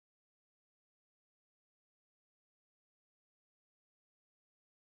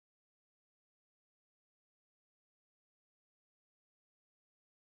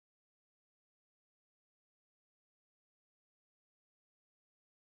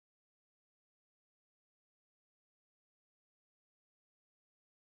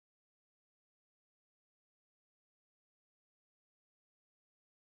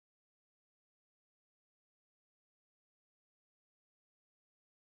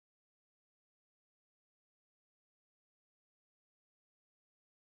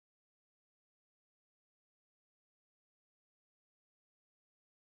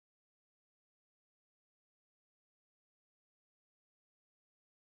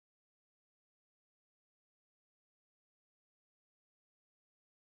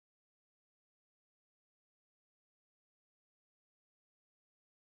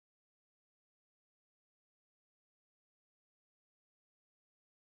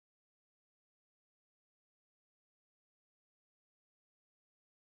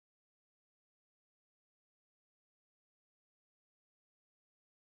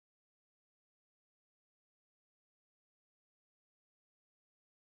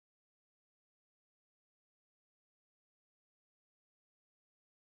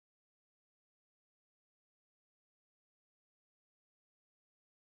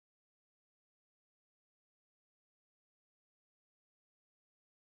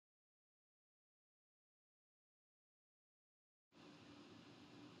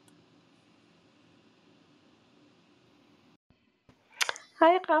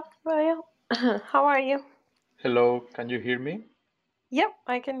Hi, Rafael. How are you? Hello, can you hear me? Yep,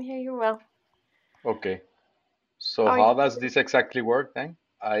 I can hear you well. Okay. So How are how you does doing? this exactly work then?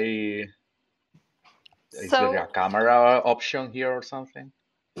 Is there So, a camera option here or something?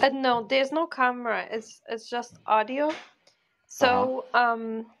 no, there's no camera. It's just audio. Uh-huh. So,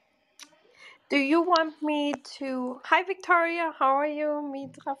 do you want me to? Hi, Victoria. How are you?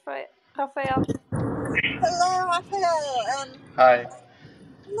 Meet Rafael. Hello, Raphael. Hi.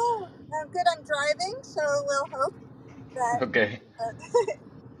 Hello. I'm good. I'm driving, so we'll hope that. Okay. Uh,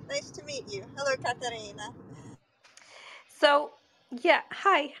 nice to meet you. Hello, Katarina. So, yeah.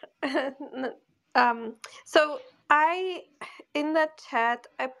 Hi. um. So I in the chat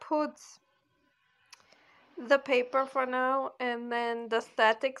I put the paper for now, and then the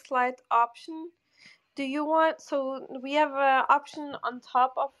static slide option. Do you want, so we have an option on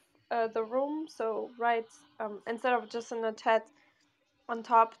top of the room, so right, instead of just in the chat on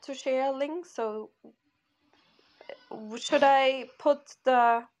top to share links. So should I put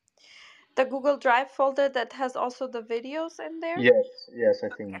the Google Drive folder that has also the videos in there? Yes, yes, I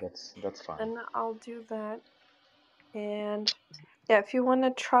think Okay, that's fine. then I'll do that. And yeah, if you want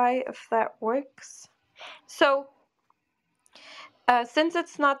to try if that works. So since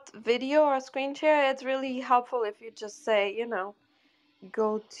it's not video or screen share, it's really helpful if you just say,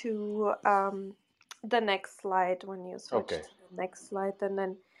 go to the next slide when you switch Okay. to the next slide. And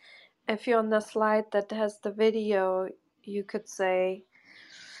then if you're on the slide that has the video, you could say,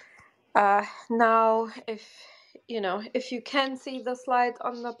 now if you can see the slide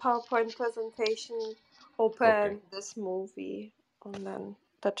on the PowerPoint presentation, Okay. open this movie, and then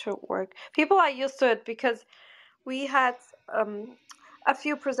that should work. People are used to it because we had a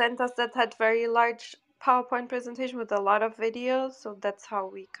few presenters that had very large PowerPoint presentation with a lot of videos, so that's how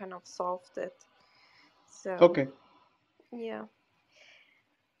we kind of solved it. So Okay. yeah,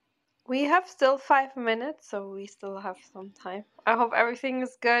 we have still 5 minutes, so we still have some time. I hope everything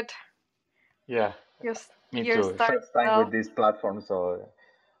is good. Yeah, Your me your too. start First time with well. this platform, so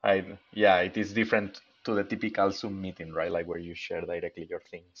yeah, it is different to the typical Zoom meeting, right? Like where you share directly your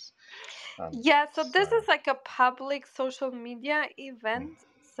things. Yeah, so this So is like a public social media mm, event.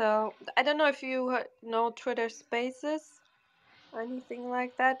 So I don't know if you know Twitter Spaces or anything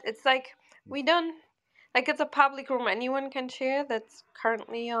like that. It's like we don't like it's a public room. Anyone can share that's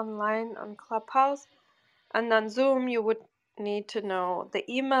currently online on Clubhouse. And on Zoom, you would need to know the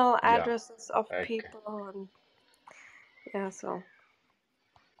email yeah. addresses of Okay. people, and yeah, so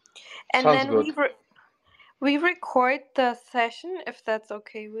and Sounds then good. we record the session if that's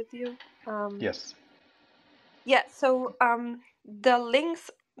okay with you. Yes. Yeah, so the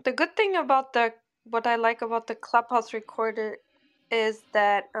links, the good thing about what I like about the Clubhouse recorder is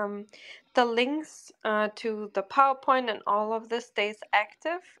that the links to the PowerPoint and all of this stays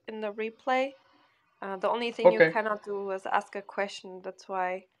active in the replay. The only thing you Okay. cannot do is ask a question. That's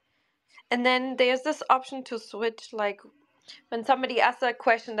why. And then there's this option to switch, like when somebody asks a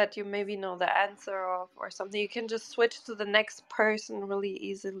question that you maybe know the answer of or something, you can just switch to the next person really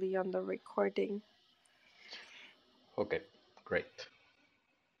easily on the recording. Okay. Great.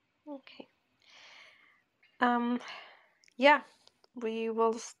 Okay. Yeah, we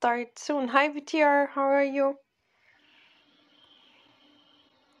will start soon. Hi, VTR, how are you?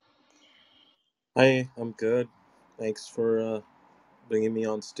 Hi, I'm good. Thanks for bringing me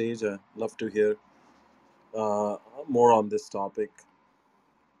on stage. I'd love to hear more on this topic.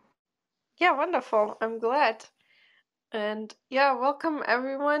 Yeah, wonderful. I'm glad. And yeah, welcome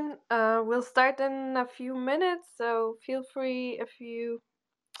everyone. We'll start in a few minutes, so feel free if you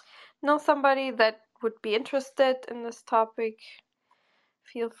know somebody that would be interested in this topic,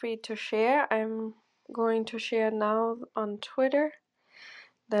 feel free to share. I'm going to share now on Twitter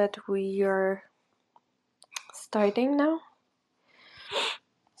that we are starting now.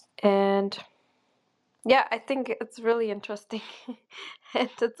 And yeah, I think it's really interesting. And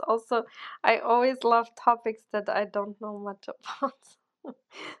it's also, I always love topics that I don't know much about.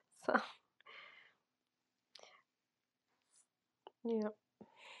 So, yeah.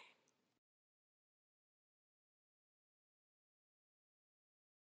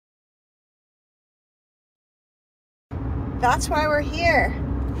 That's why we're here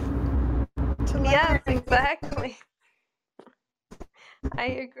to learn. Yes, exactly. I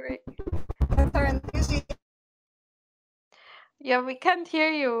agree. That's our enthusiasm. Yeah, we can't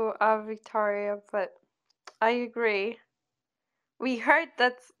hear you, Victoria, but I agree. We heard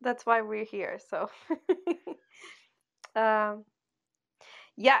that's why we're here. So, um,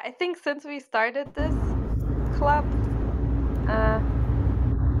 yeah, I think since we started this club,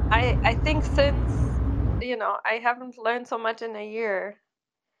 I think since I haven't learned so much in a year.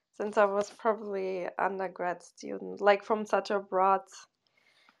 since I was probably undergrad student, like from such a broad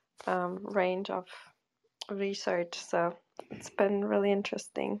range of research. So it's been really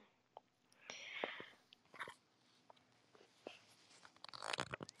interesting.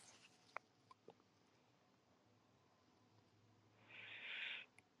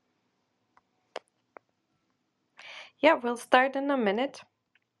 Yeah, we'll start in a minute.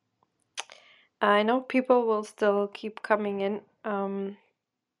 I know people will still keep coming in,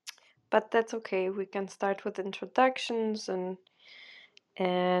 but that's okay. We can start with introductions and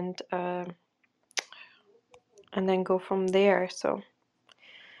then go from there. So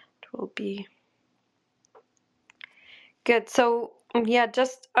it will be good. So yeah,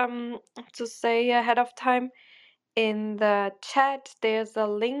 just to say ahead of time, in the chat there's a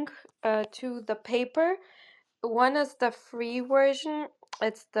link to the paper. One is the free version,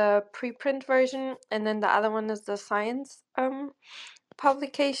 it's the preprint version, and then the other one is the science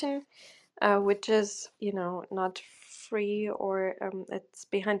publication, which is, not free, or it's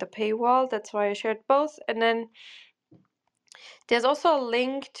behind a paywall. That's why I shared both. And then there's also a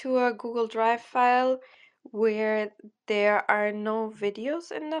link to a Google Drive file where there are no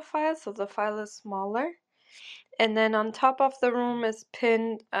videos in the file, so the file is smaller. And then on top of the room is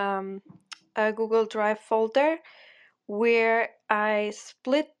pinned a Google Drive folder where I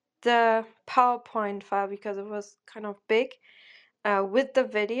split the PowerPoint file because it was kind of big with the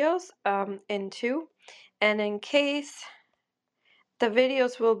videos in two. And in case the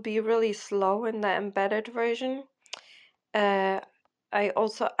videos will be really slow in the embedded version, I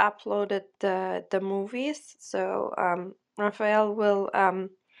also uploaded the movies. So Raphael will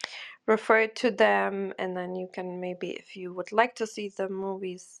refer to them, and then you can maybe, if you would like to see the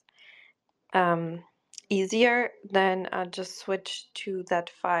movies easier, then just switch to that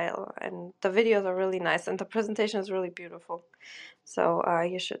file. And the videos are really nice, and the presentation is really beautiful. So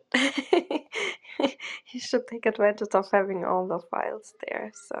you should you should take advantage of having all the files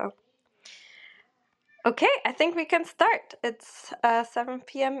there. So okay, I think we can start. It's 7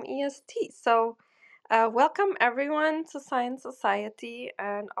 p.m. EST. So welcome everyone to Science Society,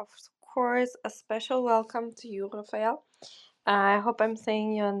 and of course a special welcome to you, Raphael. I hope I'm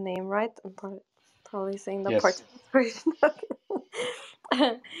saying your name right. I'm probably saying the Yes. Portuguese version.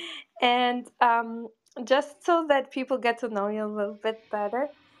 And just so that people get to know you a little bit better,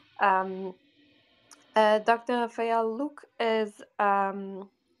 Dr. Rafael Luque is a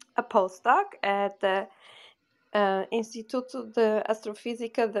postdoc at the Instituto de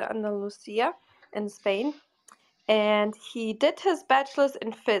Astrofísica de Andalucía in Spain. And he did his bachelor's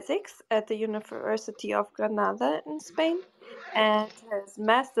in physics at the University of Granada in Spain, and his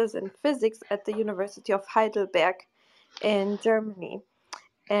master's in physics at the University of Heidelberg in Germany.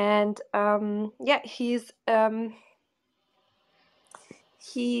 And he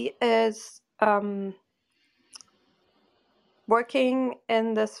is working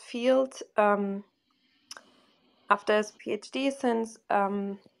in this field after his PhD since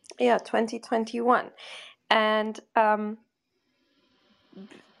 2021. And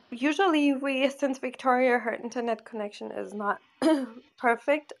usually since Victoria, her internet connection is not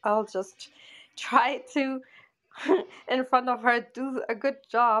perfect, I'll just try to in front of her do a good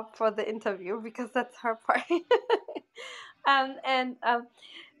job for the interview, because that's her part. And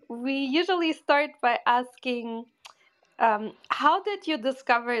we usually start by asking, how did you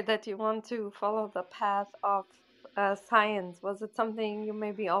discover that you want to follow the path of science? Was it something you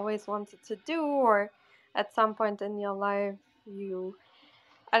maybe always wanted to do, or at some point in your life you,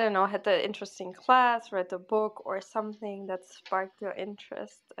 I don't know, had an interesting class, read a book, or something that sparked your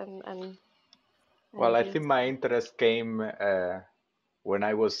interest and Well, I you? think my interest came when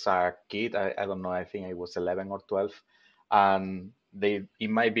I was a kid. I don't know. I think I was 11 or 12, and they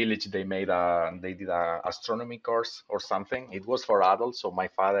in my village they did a astronomy course or something. It was for adults, so my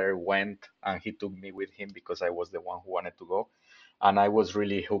father went and he took me with him because I was the one who wanted to go, and I was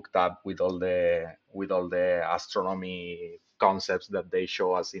really hooked up with all the astronomy concepts that they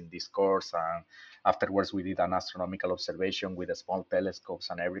show us in this course. And afterwards, we did an astronomical observation with the small telescopes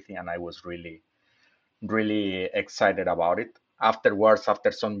and everything, and I was really excited about it. Afterwards,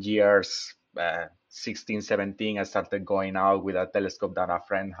 after some years, 16, 17, I started going out with a telescope that a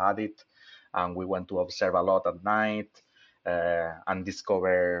friend had it, and we went to observe a lot at night and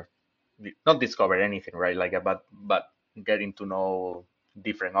not discover anything, right? Like, but getting to know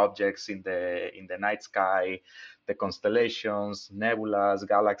different objects in the night sky, the constellations, nebulas,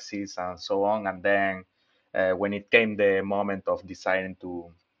 galaxies, and so on. And then when it came the moment of deciding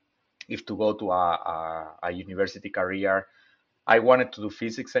to go to a university career. I wanted to do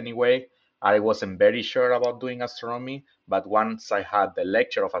physics anyway, I wasn't very sure about doing astronomy, but once I had the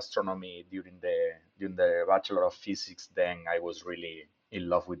lecture of astronomy during the Bachelor of Physics, then I was really in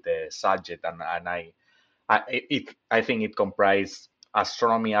love with the subject, and I think it comprised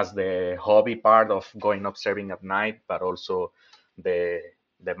astronomy as the hobby part of going observing at night, but also the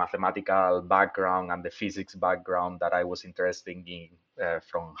the mathematical background and the physics background that I was interested in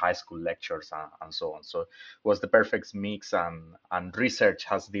from high school lectures and so on. So it was the perfect mix, and research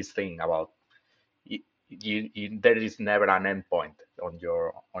has this thing about there is never an end point on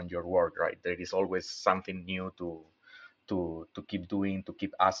your work, right? There is always something new to keep doing, to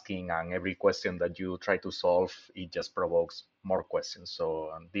keep asking, and every question that you try to solve, it just provokes more questions.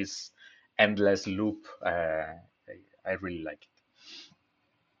 So this endless loop, I really like it.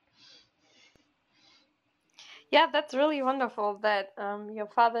 Yeah, that's really wonderful that your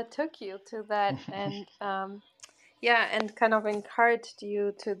father took you to that, and yeah, and kind of encouraged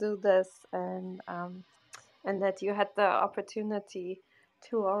you to do this, and that you had the opportunity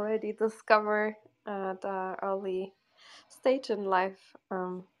to already discover at an early stage in life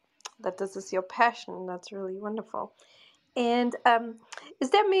that this is your passion. That's really wonderful. And is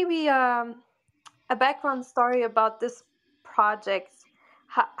there maybe a background story about this project?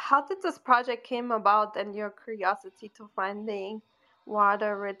 How did this project came about, and your curiosity to finding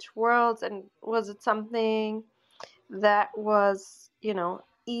water-rich worlds? And was it something that was,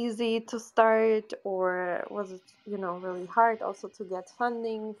 easy to start, or was it, really hard also to get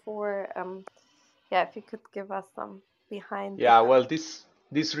funding for? Yeah, if you could give us some behind the Yeah, well, this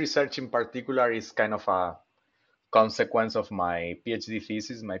research in particular is kind of a consequence of my PhD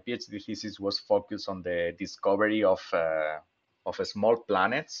thesis. My PhD thesis was focused on the discovery of small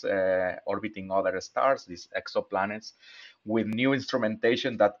planets orbiting other stars, these exoplanets, with new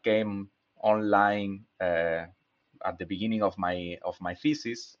instrumentation that came online at the beginning of my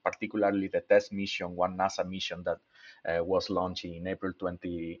thesis, particularly the TESS mission, one NASA mission that was launched in April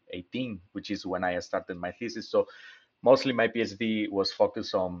 2018, which is when I started my thesis. So mostly my PhD was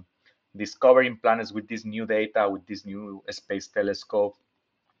focused on discovering planets with this new data, with this new space telescope,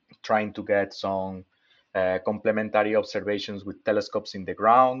 trying to get some complementary observations with telescopes in the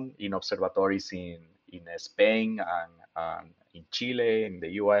ground, in observatories in Spain and in Chile, in the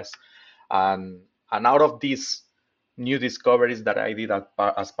US. And out of these new discoveries that I did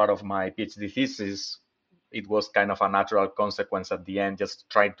as part of my PhD thesis, it was kind of a natural consequence at the end, just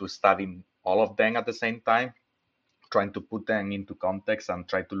trying to study all of them at the same time, trying to put them into context and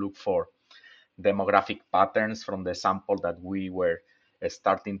try to look for demographic patterns from the sample that we were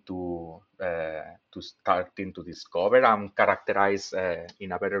starting to discover and characterize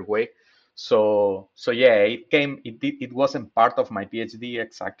in a better way. So yeah, it wasn't part of my PhD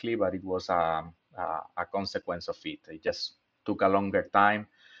exactly, but it was a consequence of it. It just took a longer time,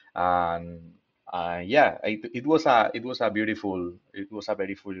 and yeah,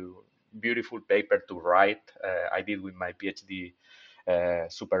 beautiful paper to write. I did with my PhD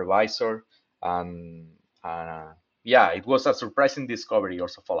supervisor, and yeah, it was a surprising discovery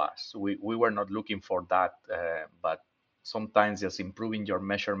also for us. We were not looking for that, but sometimes just improving your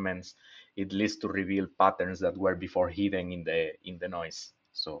measurements, it leads to reveal patterns that were before hidden in the noise.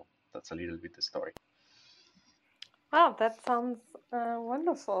 So that's a little bit the story. Wow, that sounds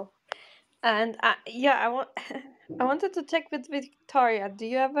wonderful. And yeah, I wanted to check with Victoria. Do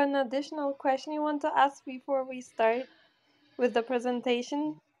you have an additional question you want to ask before we start with the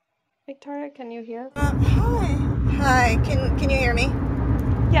presentation? Victoria, can you hear us? Hi. Hi. Can you hear me?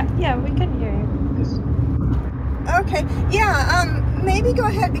 Yeah, we can hear you. Yes. Okay. Yeah. Maybe go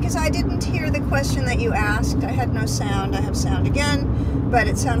ahead because I didn't hear the question that you asked. I had no sound. I have sound again, but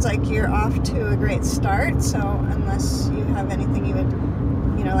it sounds like you're off to a great start. So unless you have anything you would,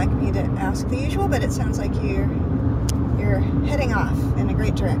 like me to ask the usual, but it sounds like you're heading off in a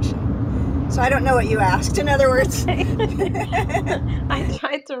great direction. So I don't know what you asked. In other words, I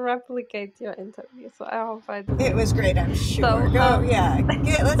tried to replicate your interview, so I hope I did. It was great, I'm sure. So,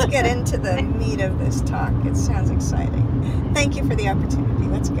 Let's get into the meat of this talk. It sounds exciting. Thank you for the opportunity.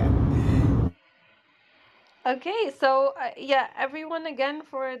 Let's go. Okay, so yeah, everyone again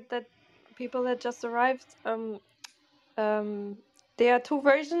for the people that just arrived. There are two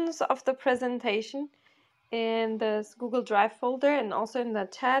versions of the presentation in this Google Drive folder and also in the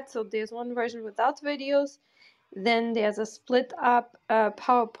chat. So there's one version without videos. Then there's a split up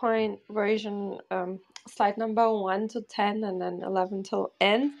PowerPoint version, slide number 1 to 10 and then 11 till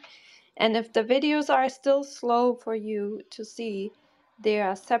end. And if the videos are still slow for you to see, there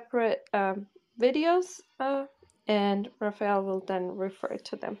are separate videos and Raphael will then refer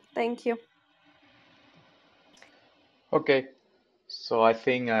to them. Thank you. Okay. So I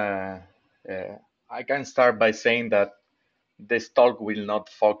think I can start by saying that this talk will not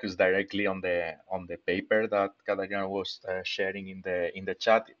focus directly on the paper that Katarina was sharing in the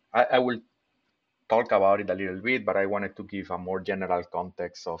chat. I will talk about it a little bit, but I wanted to give a more general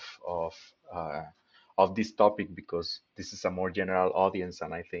context of this topic because this is a more general audience,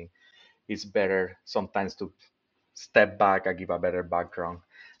 and I think it's better sometimes to step back and give a better background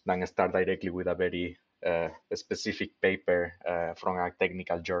than start directly with a very specific paper from a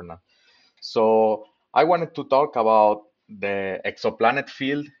technical journal. So I wanted to talk about the exoplanet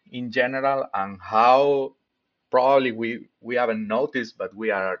field in general and how probably we haven't noticed, but we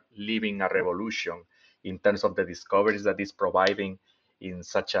are living a revolution in terms of the discoveries that is providing in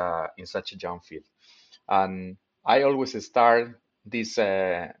such a young field. And I always start this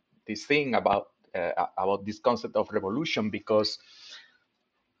thing about this concept of revolution because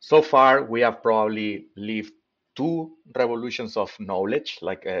so far we have probably lived two revolutions of knowledge,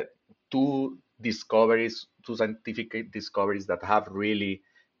 like two discoveries, two scientific discoveries that have really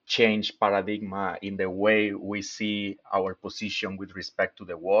changed paradigm in the way we see our position with respect to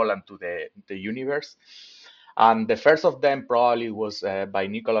the world and to the universe. And the first of them probably was by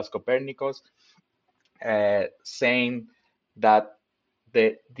Nicholas Copernicus, saying that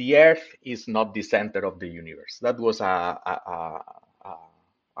the Earth is not the center of the universe. That was a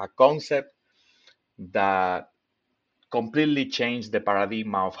concept that completely changed the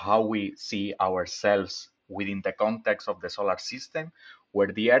paradigm of how we see ourselves within the context of the solar system, where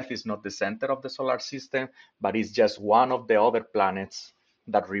the Earth is not the center of the solar system, but is just one of the other planets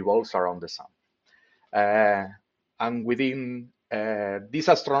that revolves around the sun. And within this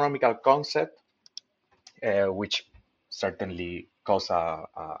astronomical concept, which certainly caused a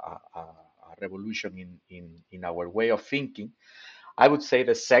revolution in our way of thinking, I would say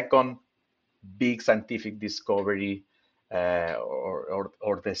the second big scientific discovery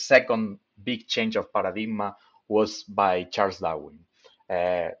or the second big change of paradigm was by Charles Darwin,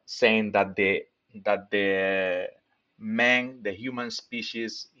 saying that the the human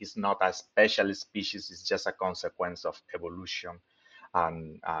species, is not a special species; it's just a consequence of evolution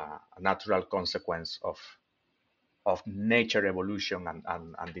and a natural consequence of nature evolution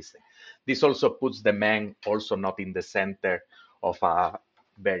and this thing. This also puts the man also not in the center of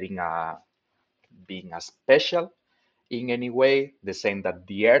being being a special in any way, the same that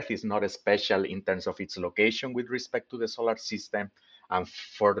the Earth is not special in terms of its location with respect to the solar system, and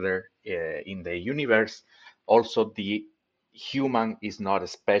further in the universe, also the human is not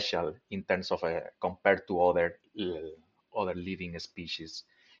special in terms of compared to other living species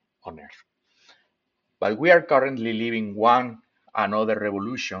on Earth. But we are currently living one another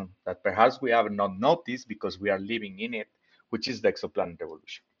revolution that perhaps we have not noticed because we are living in it, which is the exoplanet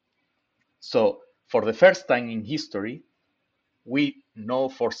revolution. So, for the first time in history, we know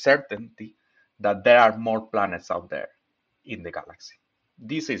for certainty that there are more planets out there in the galaxy.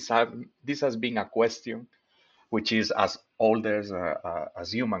 This has been a question which is as old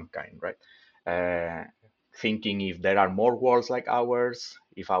as humankind, right? Uh, Thinking if there are more worlds like ours,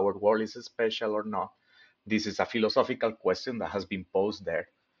 if our world is special or not. This is a philosophical question that has been posed there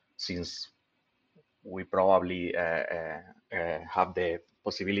since we probably have the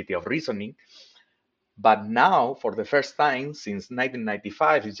possibility of reasoning. But now, for the first time since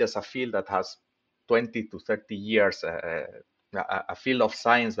 1995, it's just a field that has 20 to 30 years, a field of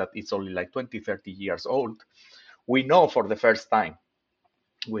science that is only like 20, 30 years old. We know for the first time,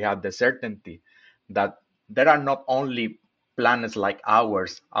 we have the certainty that there are not only planets like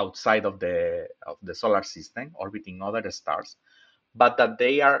ours outside of the solar system orbiting other stars, but that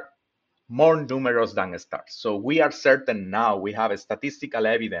they are more numerous than stars. So we are certain now, we have statistical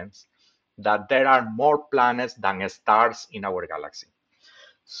evidence that there are more planets than stars in our galaxy.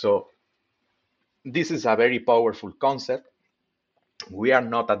 So this is a very powerful concept. We are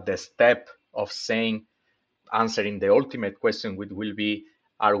not at the step of saying, answering the ultimate question, which will be,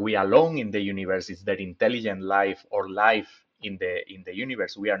 are we alone in the universe? Is there intelligent life or life in the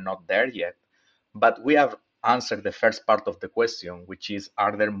universe? We are not there yet, but we have answered the first part of the question, which is,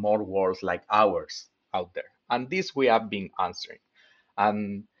 are there more worlds like ours out there? And this we have been answering.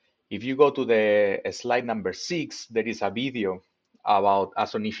 And if you go to the slide number 6, there is a video about a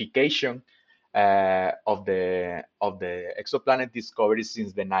sonification of the exoplanet discovery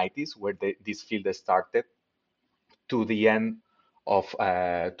since the 90s, where this field started, to the end of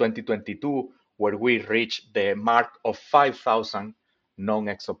 2022, where we reached the mark of 5,000 known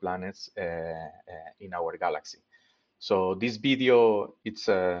exoplanets in our galaxy. So this video, it's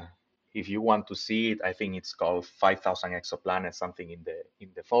if you want to see it, I think it's called 5,000 exoplanets, something in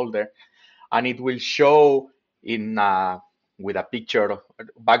the folder, and it will show in with a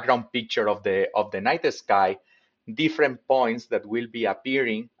background picture of the night sky, different points that will be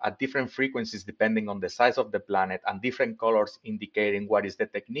appearing at different frequencies depending on the size of the planet, and different colors indicating what is the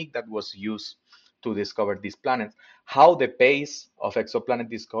technique that was used to discover these planets, how the pace of exoplanet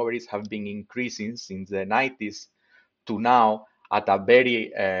discoveries have been increasing since the 90s to now at a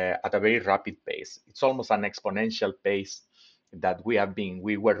very rapid pace. It's almost an exponential pace that we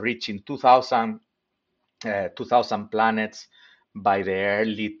were reaching 2000 planets by the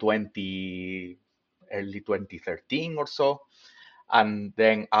early 2013 or so, and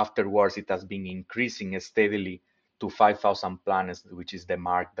then afterwards it has been increasing steadily to 5,000 planets, which is the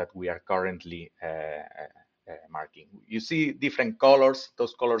mark that we are currently marking. You see different colors.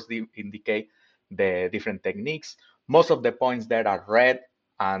 Those colors indicate the different techniques. Most of the points there are red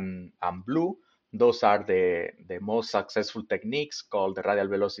and blue. Those are the most successful techniques, called the radial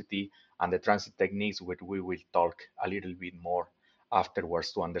velocity and the transit techniques, which we will talk a little bit more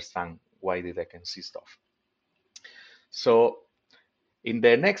afterwards to understand why they consist of. So in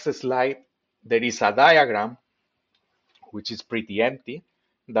the next slide, there is a diagram which is pretty empty,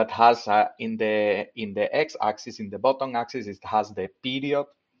 that has in the x-axis, in the bottom axis, it has the period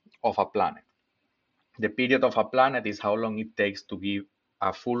of a planet. The period of a planet is how long it takes to give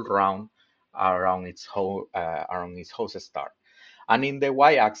a full round around its host star. And in the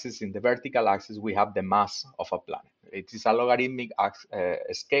y-axis, in the vertical axis, we have the mass of a planet. It is a logarithmic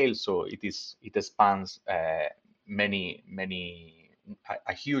scale, so it spans a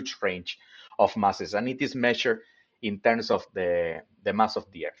huge range of masses, and it is measured in terms of the mass of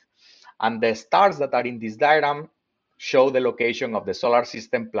the Earth. And the stars that are in this diagram show the location of the solar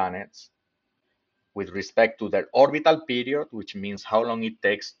system planets with respect to their orbital period, which means how long it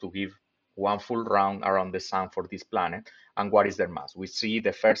takes to give one full round around the sun for this planet, and what is their mass. We see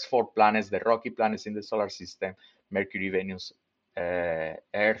the first four planets, the rocky planets in the solar system: Mercury, Venus,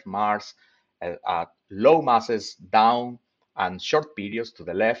 Earth, Mars, at low masses down and short periods to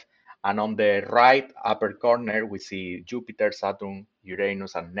the left. And on the right upper corner, we see Jupiter, Saturn,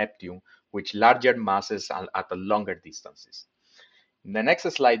 Uranus, and Neptune, with larger masses and at longer distances. In the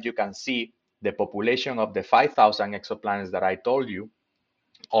next slide, you can see the population of the 5,000 exoplanets that I told you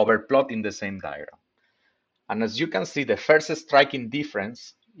overplot in the same diagram. And as you can see, the first striking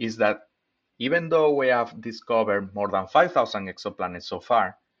difference is that even though we have discovered more than 5,000 exoplanets so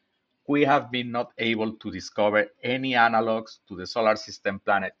far, we have been not able to discover any analogs to the solar system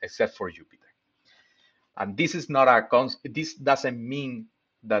planet except for Jupiter. And this doesn't mean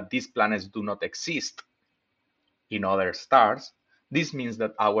that these planets do not exist in other stars. This means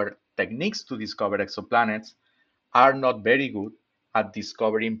that our techniques to discover exoplanets are not very good at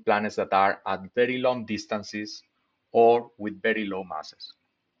discovering planets that are at very long distances or with very low masses.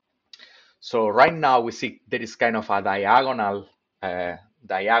 So right now we see there is kind of a diagonal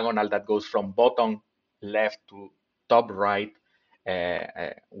that goes from bottom left to top right,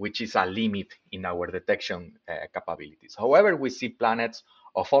 which is a limit in our detection capabilities. However, we see planets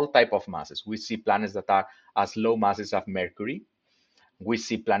of all type of masses. We see planets that are as low masses as Mercury. We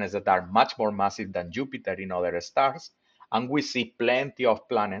see planets that are much more massive than Jupiter in other stars. And we see plenty of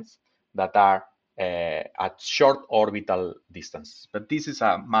planets that are at short orbital distances. But this is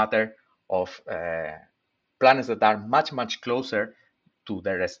a matter of planets that are much, much closer to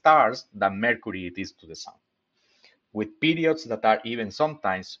their stars than Mercury it is to the Sun, with periods that are even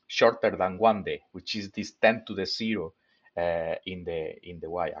sometimes shorter than 1 day, which is this 10 to the 0 in the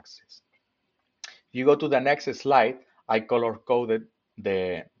y-axis. If you go to the next slide, I color-coded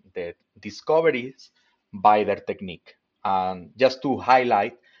the discoveries by their technique. And just to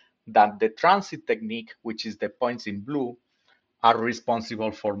highlight that the transit technique, which is the points in blue, are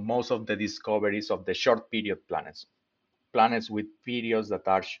responsible for most of the discoveries of the short period planets, planets with periods that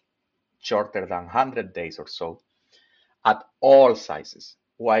are shorter than 100 days or so, at all sizes,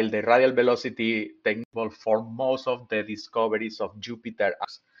 while the radial velocity technique for most of the discoveries of Jupiter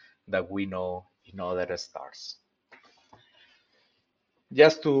that we know in other stars.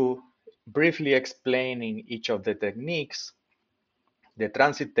 Just to briefly explain in each of the techniques, the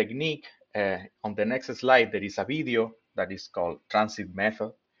transit technique, on the next slide, there is a video that is called Transit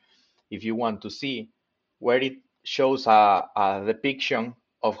Method, if you want to see, where it shows a depiction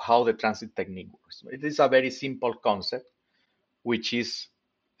of how the transit technique works. It is a very simple concept, which is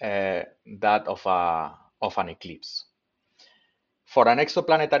that of an eclipse. For an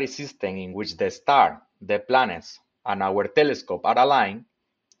exoplanetary system in which the star, the planets, and our telescope are aligned,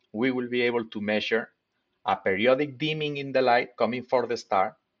 we will be able to measure a periodic dimming in the light coming from the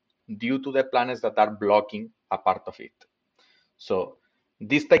star due to the planets that are blocking a part of it. So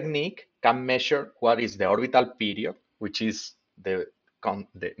this technique can measure what is the orbital period, which is the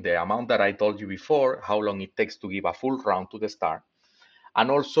amount that I told you before, how long it takes to give a full round to the star.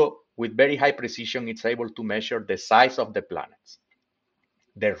 And also, with very high precision, it's able to measure the size of the planets,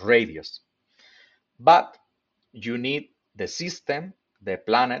 the radius. But you need the system, the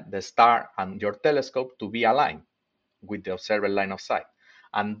planet, the star, and your telescope to be aligned with the observer line of sight.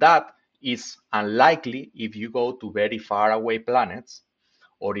 And that is unlikely if you go to very far away planets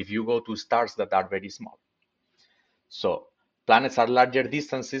or if you go to stars that are very small. So planets at larger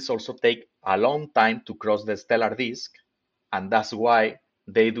distances also take a long time to cross the stellar disk, and that's why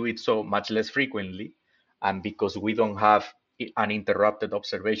they do it so much less frequently. And because we don't have uninterrupted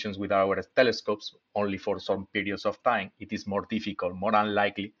observations with our telescopes only for some periods of time, it is more difficult, more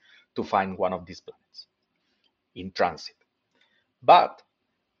unlikely to find one of these planets in transit. But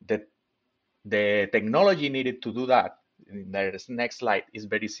the, the technology needed to do that in the next slide is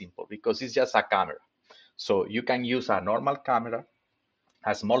very simple because it's just a camera. So you can use a normal camera,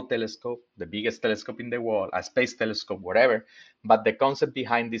 a small telescope, the biggest telescope in the world, a space telescope, whatever. But the concept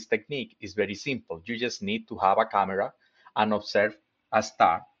behind this technique is very simple. You just need to have a camera and observe a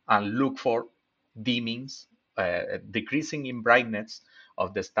star and look for dimmings, decreasing in brightness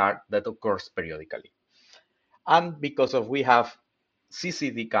of the star that occurs periodically. And because of we have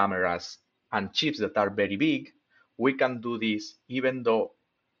CCD cameras and chips that are very big, we can do this even though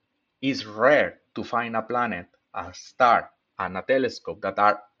it's rare to find a planet, a star, and a telescope that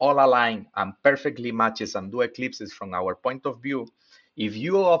are all aligned and perfectly matches and do eclipses from our point of view. If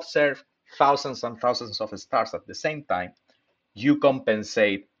you observe thousands and thousands of stars at the same time, you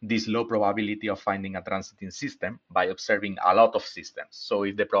compensate this low probability of finding a transiting system by observing a lot of systems. So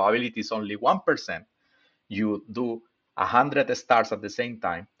if the probability is only 1%, you do 100 stars at the same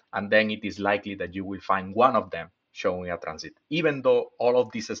time, and then it is likely that you will find one of them showing a transit. Even though all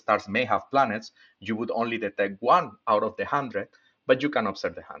of these stars may have planets, you would only detect one out of the 100, but you can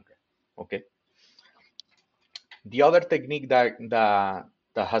observe the 100. Okay. The other technique that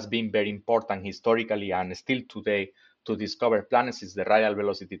has been very important historically and still today to discover planets is the radial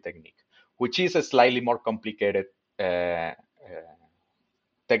velocity technique, which is a slightly more complicated uh,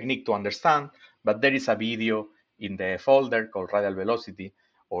 technique to understand, but there is a video in the folder called radial velocity,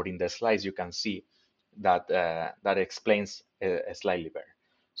 or in the slides you can see that explains slightly better.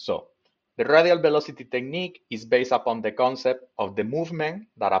 So the radial velocity technique is based upon the concept of the movement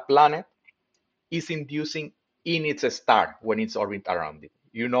that a planet is inducing in its star when it's orbiting around it.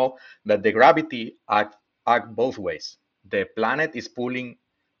 You know that the gravity act both ways. The planet is pulling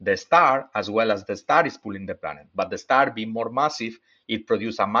the star as well as the star is pulling the planet. But the star being more massive, it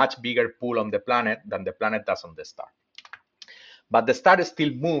produces a much bigger pull on the planet than the planet does on the star. But the star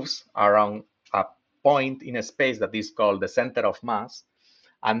still moves around a point in a space that is called the center of mass.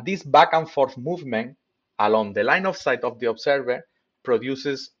 And this back and forth movement along the line of sight of the observer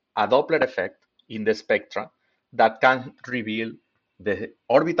produces a Doppler effect in the spectra that can reveal the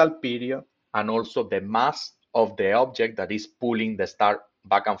orbital period and also the mass of the object that is pulling the star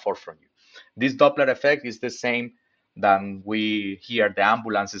back and forth from you. This Doppler effect is the same than we hear the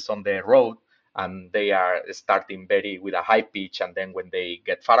ambulances on the road, and they are starting very with a high pitch, and then when they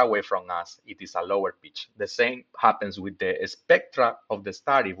get far away from us, it is a lower pitch. The same happens with the spectra of the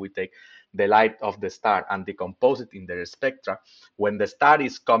star. If we take the light of the star and decompose it in the spectra, when the star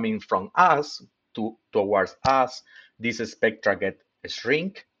is coming from us towards us, this spectra get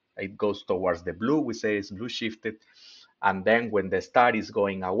shrink. It goes towards the blue. We say it's blue shifted. And then when the star is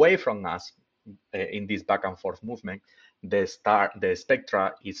going away from us in this back and forth movement, the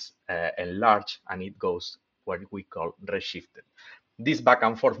spectra is enlarged and it goes what we call redshifted. This back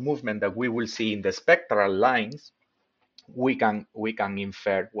and forth movement that we will see in the spectral lines, we can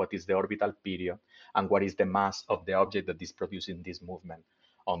infer what is the orbital period and what is the mass of the object that is producing this movement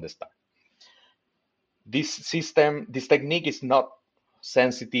on the star. This technique is not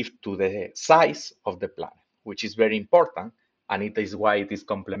sensitive to the size of the planet, which is very important, and it is why it is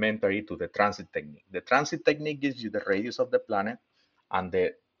complementary to the transit technique. The transit technique gives you the radius of the planet, and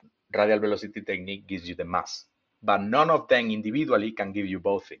the radial velocity technique gives you the mass. But none of them individually can give you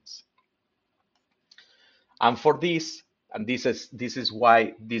both things. And for this, and this is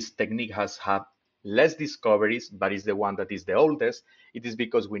why this technique has had less discoveries, but is the one that is the oldest, it is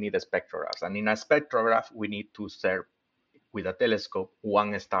because we need a spectrograph. And in a spectrograph, we need to observe with a telescope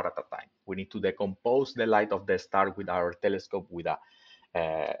one star at a time. We need to decompose the light of the star with our telescope with a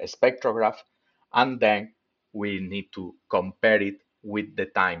spectrograph, and then we need to compare it with the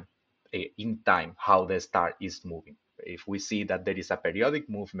time, in time, how the star is moving. If we see that there is a periodic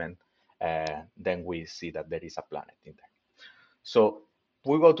movement, then we see that there is a planet in there. So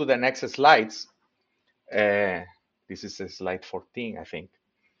we go to the next slides. This is slide 14, I think.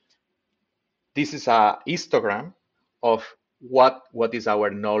 This is a histogram of what is our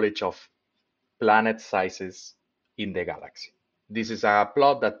knowledge of planet sizes in the galaxy. This is a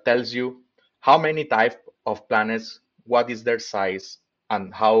plot that tells you how many types of planets, what is their size,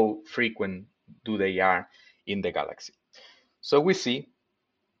 and how frequent do they are in the galaxy. So we see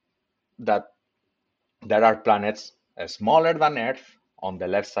that there are planets smaller than Earth on the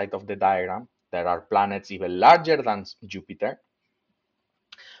left side of the diagram. There are planets even larger than Jupiter.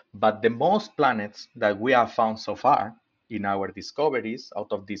 But the most planets that we have found so far in our discoveries, out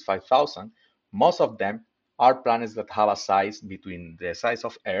of these 5,000, most of them are planets that have a size between the size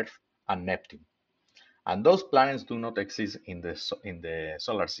of Earth and Neptune. And those planets do not exist in the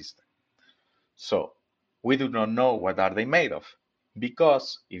solar system. So we do not know what are they made of.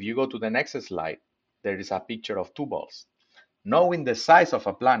 Because if you go to the next slide, there is a picture of two balls. Knowing the size of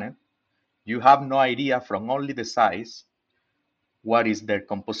a planet, you have no idea from only the size what is their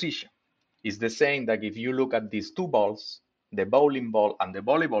composition. It's the same that if you look at these two balls, the bowling ball and the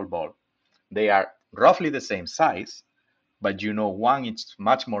volleyball ball, they are roughly the same size, but you know one is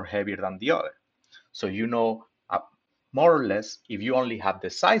much more heavier than the other. So you know more or less, if you only have the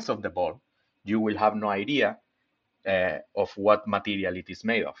size of the ball, you will have no idea of what material it is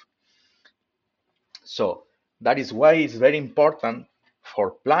made of. So that is why it's very important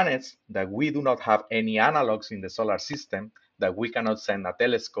for planets that we do not have any analogs in the solar system, that we cannot send a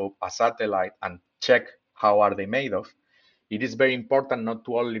telescope, a satellite, and check how are they made of. It is very important not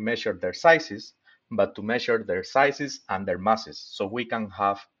to only measure their sizes, but to measure their sizes and their masses, so we can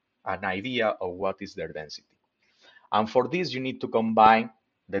have an idea of what is their density. And for this, you need to combine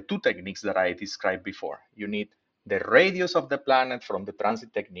the two techniques that I described before. You need the radius of the planet from the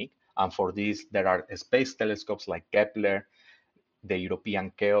transit technique, and for this, there are space telescopes like Kepler, the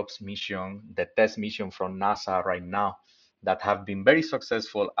European Cheops mission, the TESS mission from NASA right now, that have been very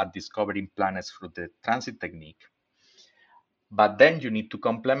successful at discovering planets through the transit technique. But then you need to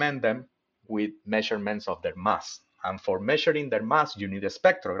complement them with measurements of their mass. And for measuring their mass, you need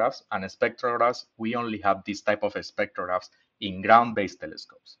spectrographs. And spectrographs, we only have this type of spectrographs in ground-based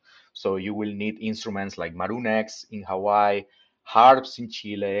telescopes. So you will need instruments like Maroon X in Hawaii, HARPS in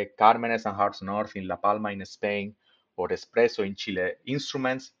Chile, Cármenes and HARPS North in La Palma in Spain, or Espresso in Chile,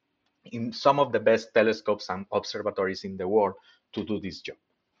 instruments in some of the best telescopes and observatories in the world to do this job.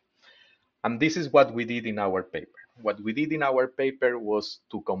 And this is what we did in our paper. What we did in our paper was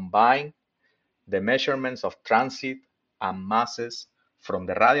to combine the measurements of transit and masses from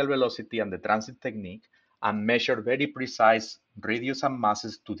the radial velocity and the transit technique and measure very precise radius and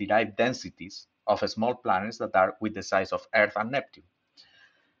masses to derive densities of small planets that are with the size of Earth and Neptune.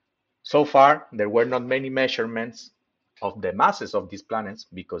 So far, there were not many measurements of the masses of these planets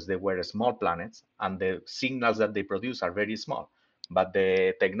because they were small planets and the signals that they produce are very small. But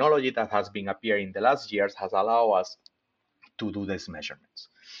the technology that has been appearing in the last years has allowed us to do these measurements.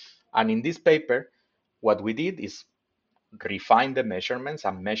 And in this paper, what we did is refine the measurements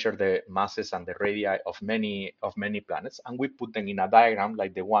and measure the masses and the radii of many planets, and we put them in a diagram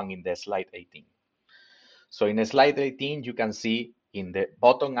like the one in the slide 18. So in slide 18, you can see in the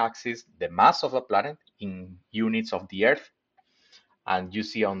bottom axis the mass of a planet in units of the Earth, and you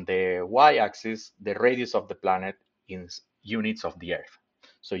see on the y-axis the radius of the planet in units of the Earth.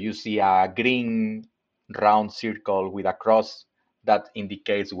 So you see a green round circle with a cross that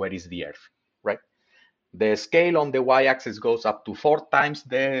indicates where is the Earth, right? The scale on the y-axis goes up to 4 times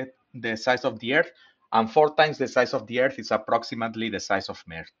the size of the Earth, and 4 times the size of the Earth is approximately the size of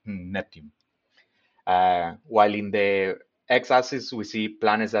Neptune. While in the x-axis, we see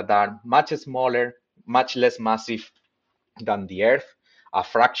planets that are much smaller, much less massive than the Earth, a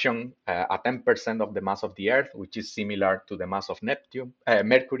fraction, a 10% of the mass of the Earth, which is similar to the mass of Mercury,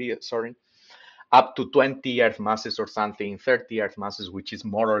 up to 20 Earth masses or something, 30 Earth masses, which is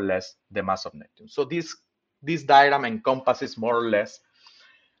more or less the mass of Neptune. So this diagram encompasses more or less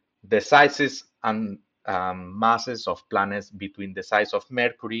the sizes and masses of planets between the size of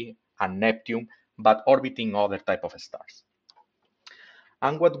Mercury and Neptune, but orbiting other type of stars.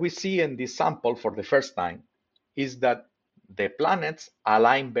 And what we see in this sample for the first time is that the planets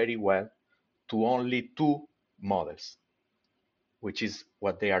align very well to only 2 models, which is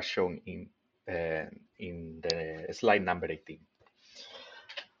what they are shown in the slide number 18.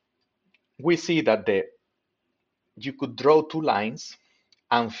 We see that you could draw 2 lines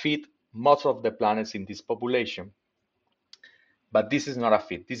and fit most of the planets in this population, but this is not a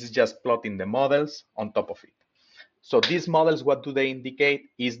fit. This is just plotting the models on top of it. So these models, what do they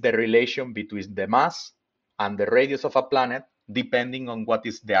indicate is the relation between the mass and the radius of a planet, depending on what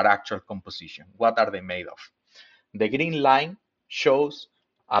is their actual composition. What are they made of? The green line shows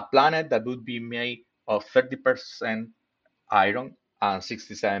a planet that would be made of 30% iron and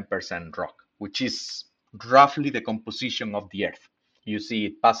 67% rock, which is roughly the composition of the Earth. You see,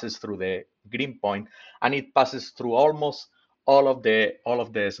 it passes through the green point, and it passes through almost all of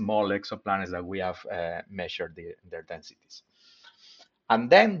the small exoplanets that we have measured their densities. And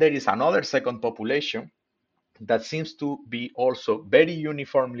then there is another second population that seems to be also very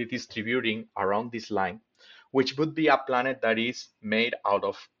uniformly distributing around this line, which would be a planet that is made out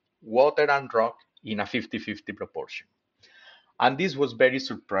of water and rock in a 50-50 proportion. And this was very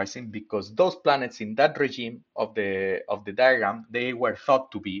surprising because those planets in that regime of the diagram, they were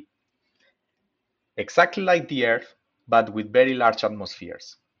thought to be exactly like the Earth, but with very large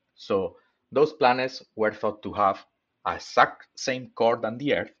atmospheres. So those planets were thought to have a exact same core than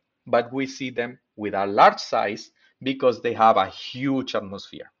the Earth, but we see them with a large size because they have a huge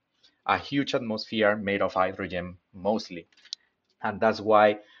atmosphere made of hydrogen mostly. And that's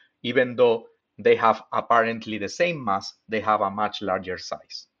why, even though they have apparently the same mass, they have a much larger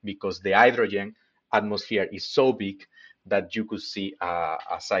size because the hydrogen atmosphere is so big that you could see a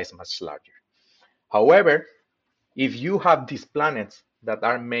size much larger. However, if you have these planets that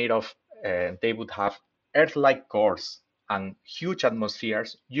are made of, they would have Earth-like cores and huge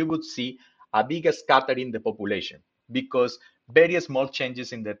atmospheres, you would see a big scatter in the population because very small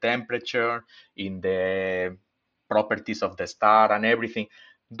changes in the temperature, in the properties of the star and everything,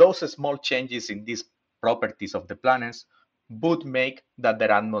 those small changes in these properties of the planets would make that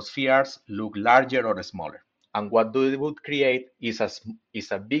their atmospheres look larger or smaller. And what they would create is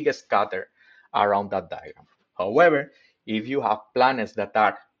a big scatter around that diagram. However, if you have planets that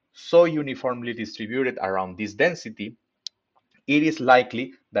are so uniformly distributed around this density, it is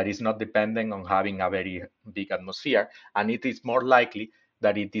likely that it's not dependent on having a very big atmosphere, and it is more likely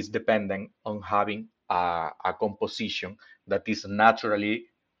that it is dependent on having a composition that is naturally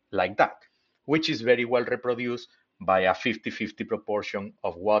like that, which is very well reproduced by a 50-50 proportion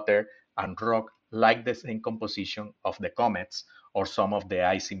of water and rock, like the same composition of the comets or some of the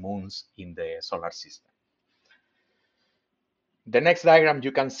icy moons in the solar system. The next diagram,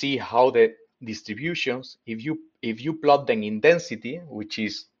 you can see how the distributions, if you plot them in density, which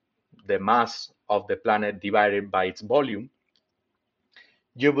is the mass of the planet divided by its volume,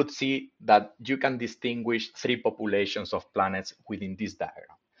 you would see that you can distinguish three populations of planets within this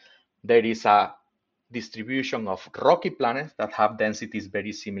diagram. There is a distribution of rocky planets that have densities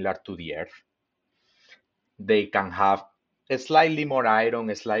very similar to the Earth. They can have slightly more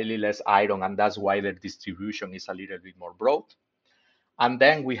iron, slightly less iron, and that's why their distribution is a little bit more broad. And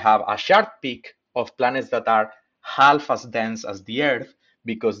then we have a sharp peak of planets that are half as dense as the Earth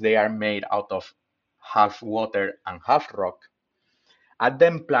because they are made out of half water and half rock. And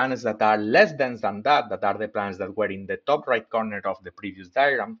then planets that are less dense than that are the planets that were in the top right corner of the previous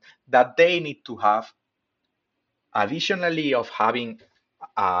diagram, that they need to have, additionally of having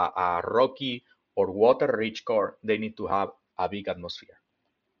a rocky or water-rich core, they need to have a big atmosphere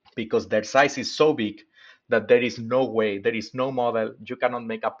because their size is so big that there is no way, there is no model, you cannot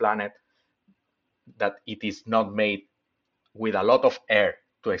make a planet that it is not made with a lot of air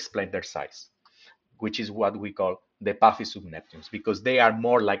to explain their size, which is what we call the puffy subneptunes, because they are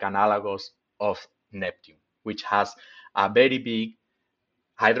more like analogous of Neptune, which has a very big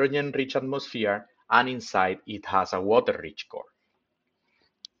hydrogen-rich atmosphere, and inside it has a water-rich core.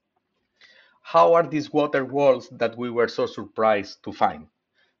 How are these water walls that we were so surprised to find?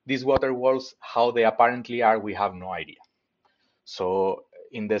 These water walls, how they apparently are, we have no idea. So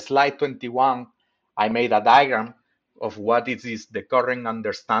in the slide 21, I made a diagram of what is the current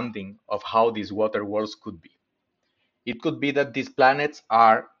understanding of how these water walls could be. It could be that these planets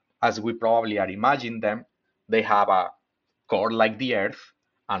are, as we probably are imagining them, they have a core like the Earth,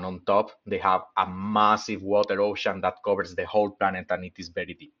 and on top they have a massive water ocean that covers the whole planet and it is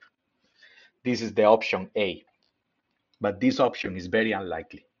very deep. This is the option A. But this option is very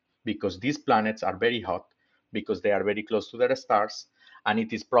unlikely because these planets are very hot, because they are very close to their stars, and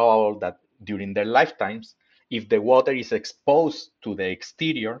it is probable that during their lifetimes, if the water is exposed to the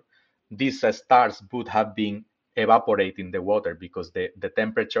exterior, these stars would have been evaporating the water because the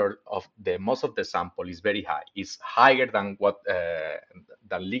temperature of the most of the sample is very high. It's higher than what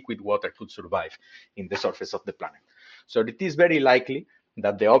the liquid water could survive in the surface of the planet. So it is very likely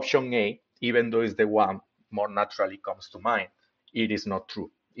that the option A, even though it's the one more naturally comes to mind, it is not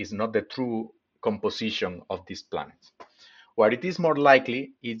true. It's not the true composition of these planets. What it is more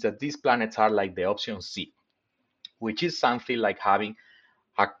likely is that these planets are like the option C, which is something like having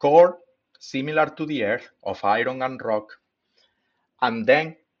a core similar to the Earth of iron and rock, and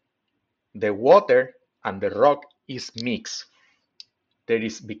then the water and the rock is mixed. There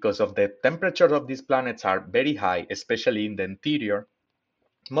is, because of the temperature of these planets are very high, especially in the interior,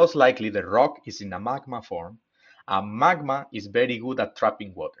 most likely the rock is in a magma form, and magma is very good at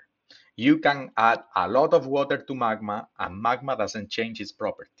trapping water. You can add a lot of water to magma, and magma doesn't change its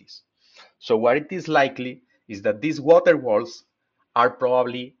properties. So what it is likely is that these water walls are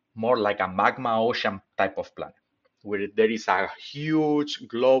probably more like a magma ocean type of planet, where there is a huge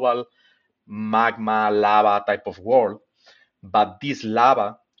global magma lava type of world, but this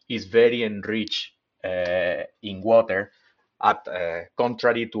lava is very enriched in water, at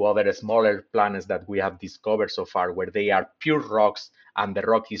contrary to other smaller planets that we have discovered so far, where they are pure rocks and the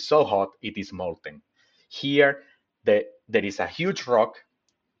rock is so hot it is molten. Here, there is a huge rock.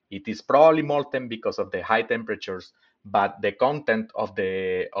 It is probably molten because of the high temperatures, but the content of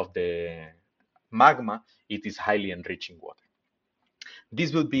the magma, it is highly enriched in water.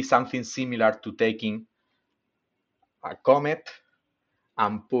 This would be something similar to taking a comet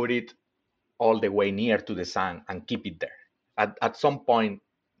and put it all the way near to the sun and keep it there. At some point,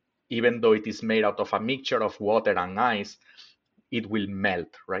 even though it is made out of a mixture of water and ice, it will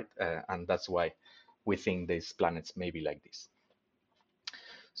melt, right? And that's why we think these planets may be like this.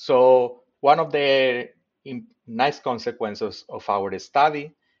 So one of the nice consequences of our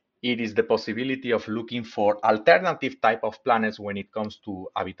study, it is the possibility of looking for alternative type of planets when it comes to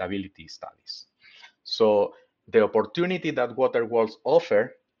habitability studies. So the opportunity that water worlds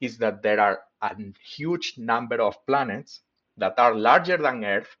offer is that there are a huge number of planets that are larger than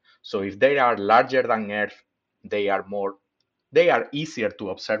Earth. So if they are larger than Earth, they are easier to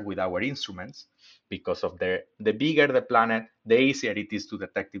observe with our instruments, because of the bigger the planet, the easier it is to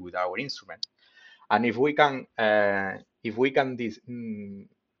detect it with our instrument. And if we can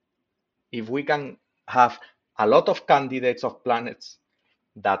have a lot of candidates of planets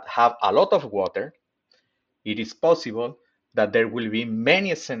that have a lot of water, it is possible that there will be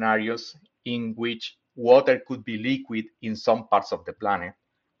many scenarios in which water could be liquid in some parts of the planet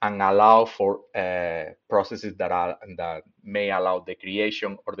and allow for processes that may allow the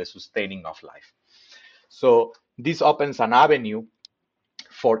creation or the sustaining of life. So this opens an avenue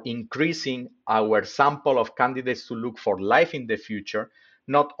for increasing our sample of candidates to look for life in the future,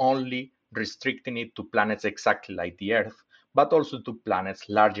 not only restricting it to planets exactly like the Earth, but also to planets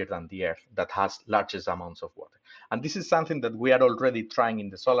larger than the Earth that has largest amounts of water. And this is something that we are already trying in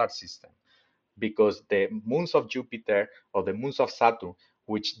the solar system, because the moons of Jupiter or the moons of Saturn,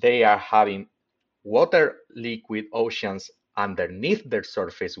 which they are having water liquid oceans underneath their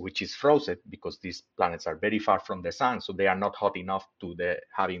surface, which is frozen, because these planets are very far from the sun, so they are not hot enough to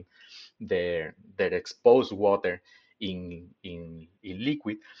having their exposed water in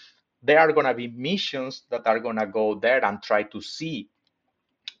liquid. There are going to be missions that are going to go there and try to see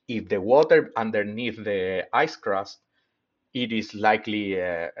if the water underneath the ice crust, it is likely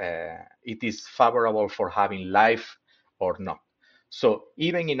it is favorable for having life or not. So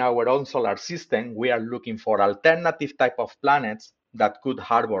even in our own solar system, we are looking for alternative type of planets that could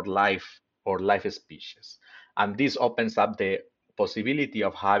harbor life or life species. And this opens up the possibility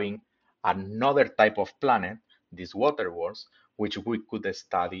of having another type of planet, these water worlds, which we could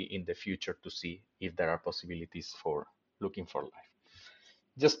study in the future to see if there are possibilities for looking for life.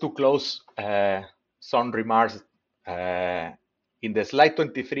 Just to close, some remarks. In the slide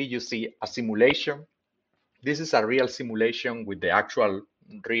 23, you see a simulation. This is a real simulation with the actual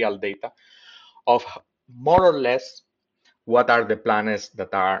real data of more or less what are the planets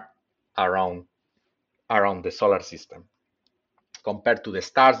that are around the solar system, compared to the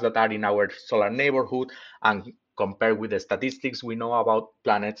stars that are in our solar neighborhood, and compared with the statistics we know about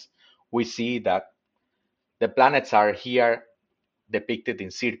planets. We see that the planets are here depicted in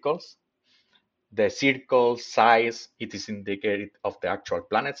circles. The circle size, it is indicated of the actual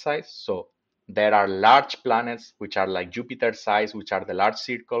planet size. So there are large planets which are like Jupiter size, which are the large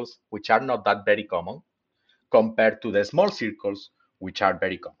circles, which are not that very common, compared to the small circles, which are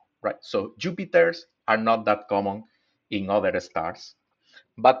very common, right? So Jupiters are not that common in other stars,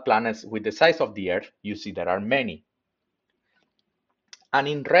 but planets with the size of the Earth, you see there are many. And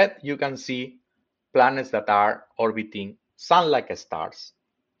in red, you can see planets that are orbiting sun-like stars,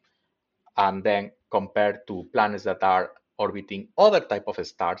 and then compared to planets that are orbiting other type of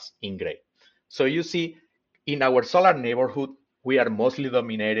stars in gray. So you see, in our solar neighborhood, we are mostly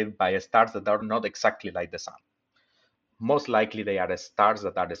dominated by stars that are not exactly like the sun. Most likely they are stars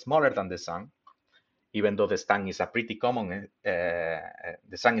that are smaller than the sun, even though the sun is a pretty common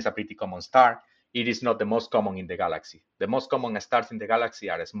star. It is not the most common in the galaxy. The most common stars in the galaxy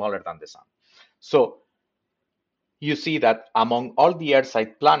are smaller than the sun. So you see that among all the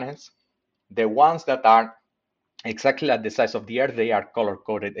Earth-sized planets, the ones that are exactly at the size of the Earth, they are color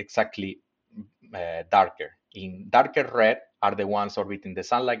coded exactly darker. In darker red are the ones orbiting the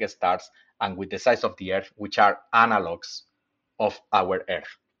sun like stars and with the size of the Earth, which are analogs of our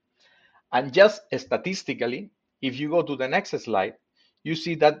Earth. And just statistically, if you go to the next slide, you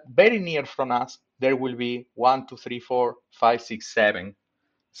see that very near from us, there will be 1, 2, 3, 4, 5, 6,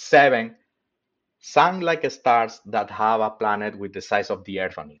 7 sun-like stars that have a planet with the size of the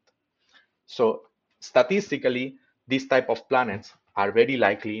Earth on it. So statistically, these type of planets are very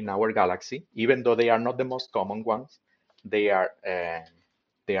likely in our galaxy, even though they are not the most common ones. They are uh,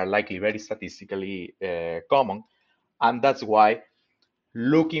 they are likely very statistically common, and that's why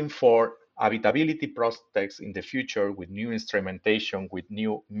looking for habitability prospects in the future with new instrumentation, with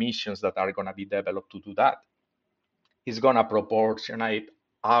new missions that are going to be developed to do that, is going to proportionate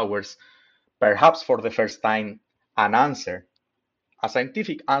ours, perhaps for the first time, an answer, a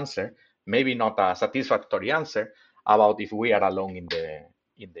scientific answer, maybe not a satisfactory answer, about if we are alone in the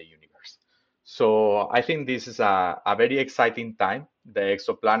universe. So I think this is a very exciting time. The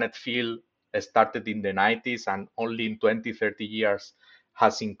exoplanet field started in the 90s and only in 20, 30 years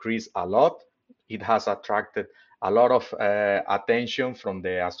has increased a lot. It has attracted a lot of attention from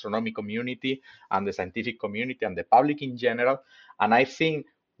the astronomy community and the scientific community and the public in general. And I think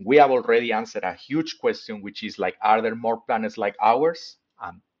we have already answered a huge question, which is like, are there more planets like ours?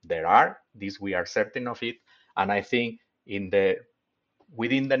 There are. This we are certain of it. And I think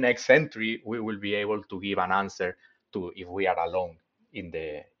within the next century, we will be able to give an answer to if we are alone in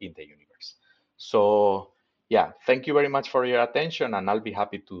the universe. So yeah, thank you very much for your attention, and I'll be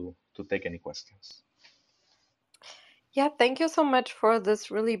happy to take any questions. Yeah, thank you so much for this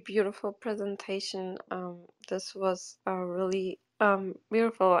really beautiful presentation. This was really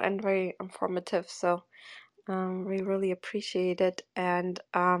beautiful and very informative. So we really appreciate it. And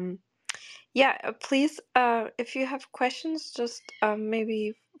yeah, please, if you have questions, just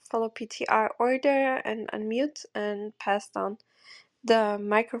maybe follow PTR order and unmute and pass down the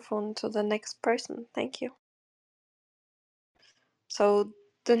microphone to the next person. Thank you. So,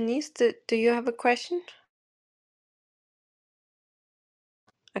 Denise, do you have a question?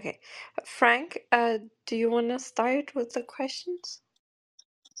 Okay. Frank, do you want to start with the questions?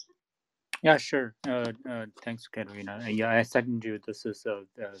 Yeah, sure. Thanks, Katerina. Yeah, I second you. This is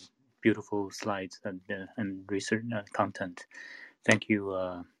beautiful slides and research content. Thank you,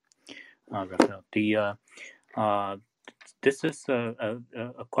 Rafael. Uh, this is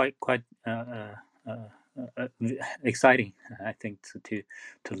quite exciting, I think,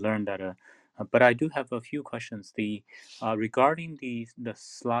 to learn that. But I do have a few questions. Regarding the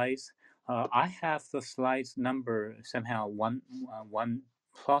slides, I have the slides number somehow one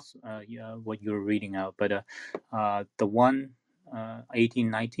plus yeah, what you're reading out, but the one 18,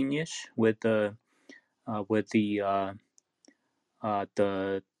 19-ish with the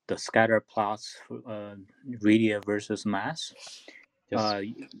scatter plots radius versus mass. Yes.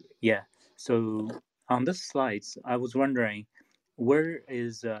 Yeah. So on the slides, I was wondering where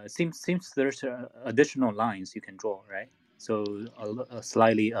is seems there's additional lines you can draw, right? So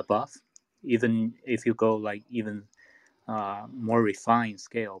slightly above, even if you go like even more refined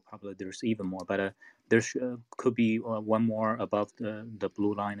scale, probably there's even more. But there could be one more above the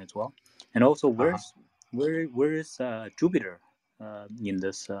blue line as well. And also, Uh-huh. where is Jupiter in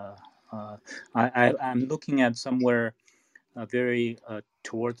this? I'm looking at somewhere very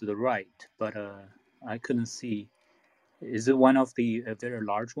towards the right, but I couldn't see. Is it one of the very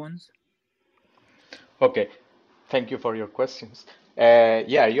large ones? Okay. Thank you for your questions.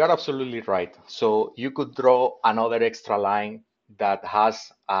 Yeah, you are absolutely right. So you could draw another extra line that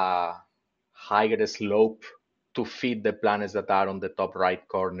has a higher slope to fit the planets that are on the top right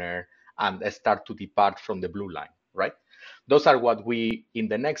corner and start to depart from the blue line, right? Those are what we, in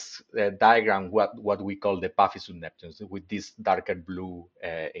the next diagram, what we call the Paphius Neptunes, with this darker blue,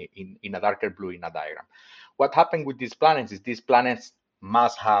 in a darker blue in a diagram. What happened with these planets is these planets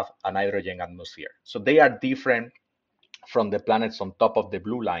must have an hydrogen atmosphere. So they are different from the planets on top of the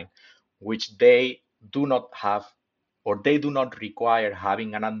blue line, which they do not have or they do not require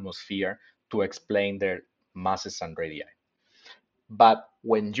having an atmosphere to explain their masses and radii. But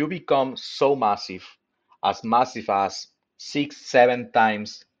when you become so massive as 6, 7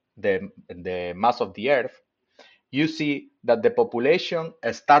 times the mass of the Earth, you see that the population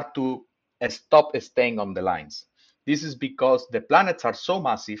start to stop staying on the lines. This is because the planets are so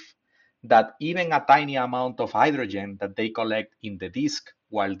massive that even a tiny amount of hydrogen that they collect in the disk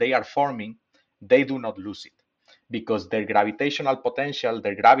while they are forming, they do not lose it because their gravitational potential,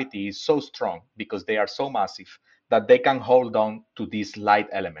 their gravity is so strong because they are so massive that they can hold on to these light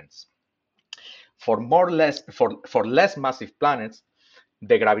elements. For less massive planets,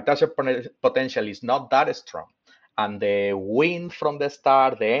 the gravitational potential is not that strong, and the wind from the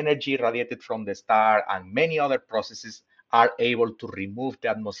star, the energy radiated from the star, and many other processes are able to remove the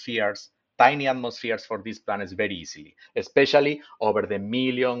atmospheres, tiny atmospheres for these planets very easily, especially over the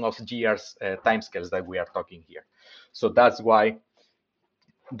million of years timescales that we are talking here. So that's why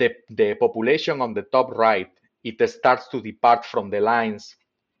the population on the top right, it starts to depart from the lines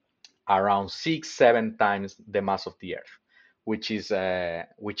around 6-7 times the mass of the Earth, which is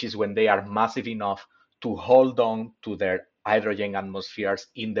when they are massive enough to hold on to their hydrogen atmospheres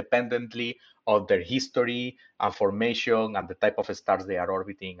independently of their history and formation and the type of stars they are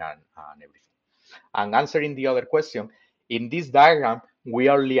orbiting and everything. And answering the other question, in this diagram, we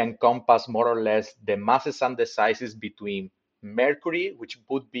only encompass more or less the masses and the sizes between Mercury, which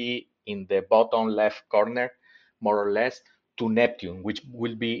would be in the bottom left corner, more or less, to Neptune, which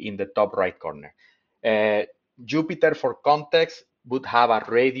will be in the top right corner. Uh, Jupiter, for context, would have a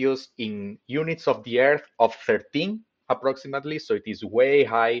radius in units of the Earth of 13 approximately, so it is way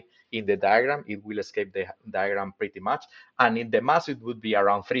high in the diagram. It will escape the diagram pretty much, and in the mass it would be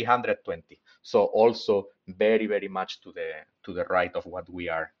around 320. So also very, very much to the right of what we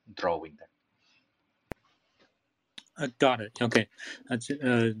are drawing there. Got it. Okay, that's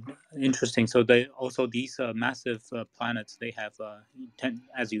interesting. So they also these massive planets, they have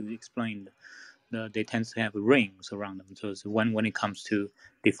as you explained, they tend to have rings around them. So when it comes to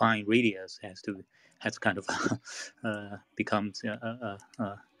define radius, has kind of becomes a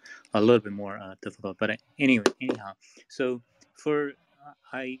little bit more difficult. But anyhow, so for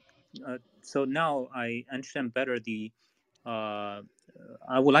so now I understand better the. I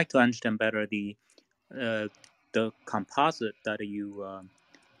would like to understand better the composite that your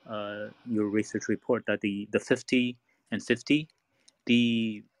research report, that the 50 and 50,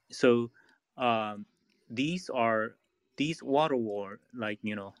 um, these water war, like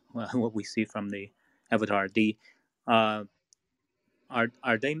what we see from the avatar, uh,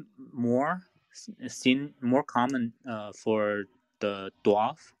 are they more more common for the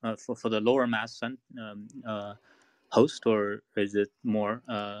dwarf, for the lower mass sun host, or is it more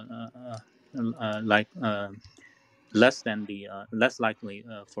like less than the less likely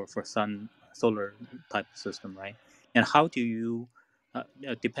for solar type system, right? And how do you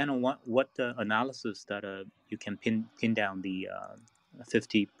depend on what analysis that you can pin down the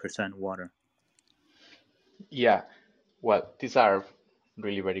 50% water? Yeah, well, these are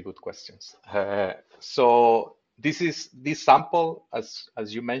really very good questions. So this sample, as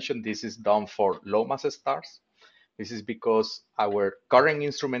you mentioned, this is done for low mass stars. This is because our current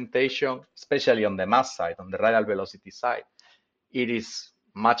instrumentation, especially on the mass side, on the radial velocity side, it is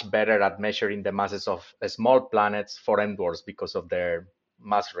much better at measuring the masses of small planets for M dwarfs because of their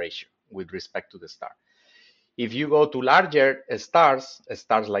mass ratio with respect to the star. If you go to larger stars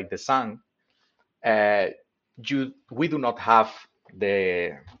like the sun, uh, we do not have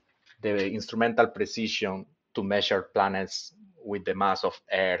the instrumental precision to measure planets with the mass of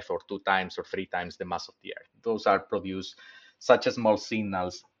Earth or 2 times or 3 times the mass of the Earth. Those are produced such small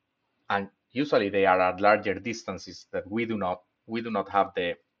signals, and usually they are at larger distances that we do not have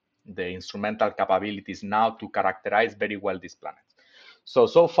the instrumental capabilities now to characterize very well these planets.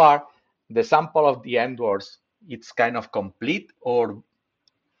 So far, the sample of the M dwarfs, it's kind of complete or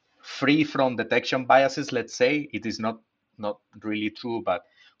free from detection biases. Let's say it is not really true, but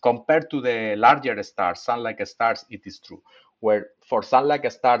compared to the larger stars, sun-like stars, it is true. Where for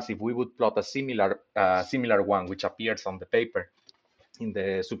sun-like stars, if we would plot a similar one, which appears on the paper in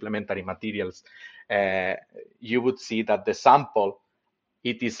the supplementary materials, you would see that the sample,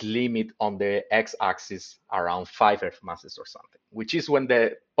 it is limit on the x-axis around 5 Earth masses or something, which is when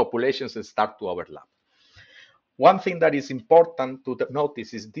the populations start to overlap. One thing that is important to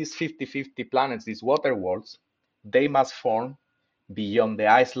notice is these 50-50 planets, these water worlds, they must form beyond the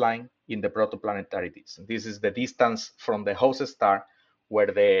ice line in the protoplanetary distance. This is the distance from the host star where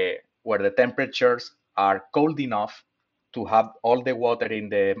the temperatures are cold enough to have all the water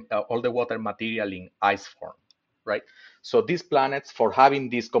all the water material in ice form, right? So these planets, for having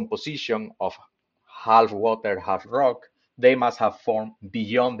this composition of half water, half rock, they must have formed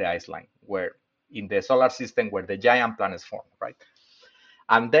beyond the ice line, where in the solar system where the giant planets form, right?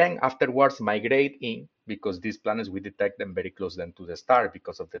 And then afterwards migrate in, because these planets, we detect them very close then to the star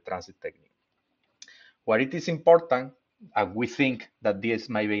because of the transit technique. What it is important, and we think that this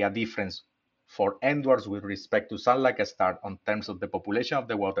might be a difference for M dwarfs with respect to sun-like star on terms of the population of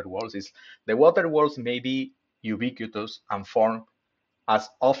the water worlds, is the water worlds may be ubiquitous and form as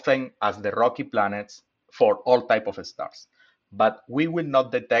often as the rocky planets for all type of stars, but we will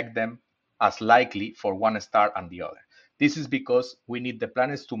not detect them as likely for one star and the other. This is because we need the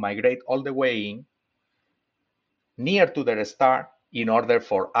planets to migrate all the way in near to their star in order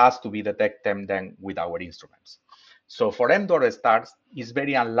for us to be detecting them with our instruments. So for M-dwarf stars, it's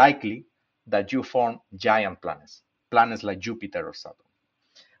very unlikely that you form giant planets, planets like Jupiter or Saturn.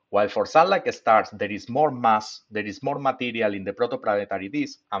 While for sun-like stars, there is more mass, there is more material in the protoplanetary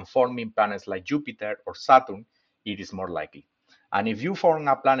disk, and forming planets like Jupiter or Saturn, it is more likely. And if you form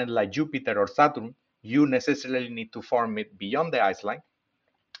a planet like Jupiter or Saturn, you necessarily need to form it beyond the ice line,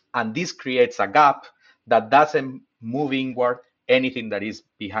 and this creates a gap that doesn't move inward anything that is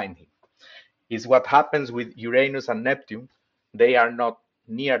behind him. It's what happens with Uranus and Neptune. They are not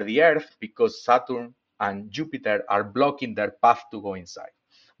near the Earth because Saturn and Jupiter are blocking their path to go inside.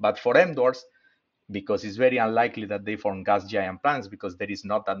 But for M dwarfs, because it's very unlikely that they form gas giant planets because there is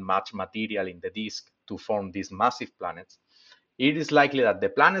not that much material in the disk to form these massive planets, it is likely that the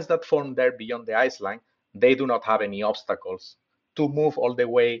planets that form there beyond the ice line, they do not have any obstacles to move all the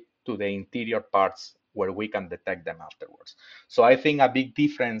way to the interior parts where we can detect them afterwards. So I think a big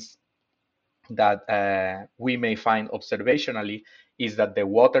difference that we may find observationally is that the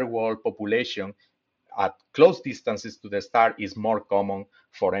water wall population at close distances to the star is more common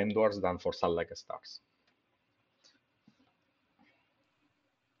for M dwarfs than for sun-like stars.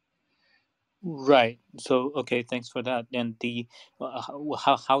 Right. So okay, thanks for that. And the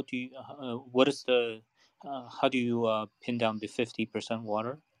how do you what is the how do you pin down the 50%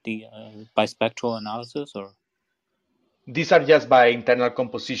 water? The by spectral analysis or These are just by internal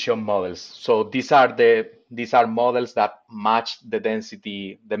composition models. So these are models that match the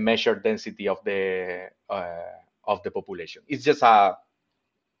density, the measured density of the population. It's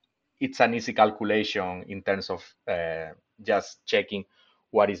an easy calculation in terms of just checking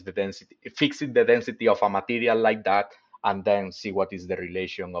what is the density, fixing the density of a material like that, and then see what is the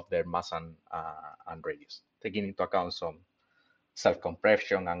relation of their mass and radius, taking into account some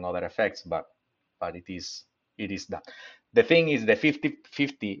self-compression and other effects, but it is that. The thing is the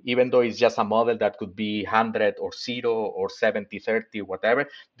 50-50, even though it's just a model that could be 100 or 0 or 70-30, whatever,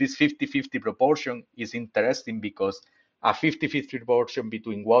 this 50-50 proportion is interesting because a 50-50 proportion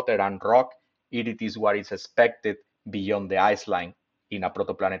between water and rock, it is what is expected beyond the ice line in a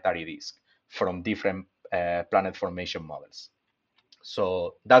protoplanetary disk from different planet formation models.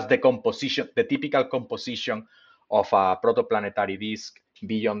 So that's the composition, the typical composition of a protoplanetary disk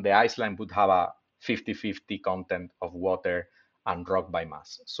beyond the ice line would have a 50-50 content of water and rock by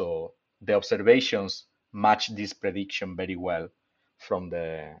mass. So the observations match this prediction very well from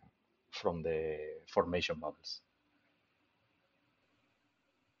the formation models.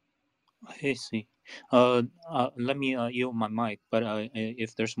 I see. Let me yield my mic, but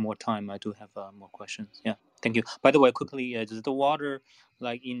if there's more time, I do have more questions. Yeah, thank you. By the way, quickly, is the water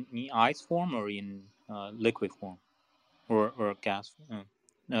like in ice form or in liquid form or gas?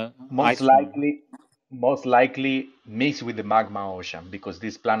 Most Ice form. likely, most likely mixed with the magma ocean because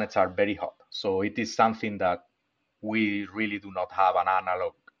these planets are very hot. So it is something that we really do not have an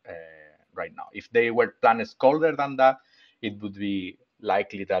analog uh, right now. If they were planets colder than that, it would be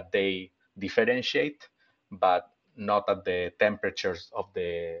likely that they differentiate, but not at the temperatures of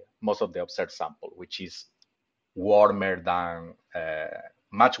the most of the observed sample, which is warmer than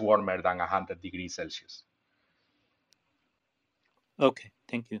much warmer than 100 degrees Celsius. Okay,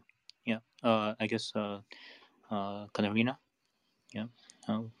 thank you. Yeah. I guess Katarina. Yeah.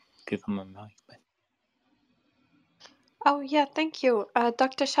 I'll give him a mic. Oh, yeah, thank you.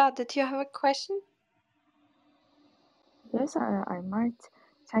 Dr. Shah, did you have a question? Yes, I might.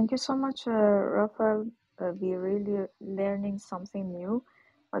 Thank you so much, Rafael. We're really learning something new.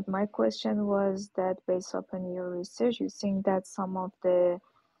 But my question was that based upon your research, you think that some of the,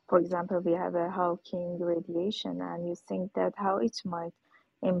 for example, we have a Hawking radiation, and you think that how it might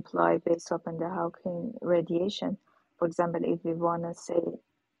imply based upon the Hawking radiation, for example, if we want to say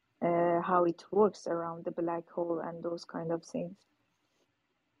how it works around the black hole and those kind of things.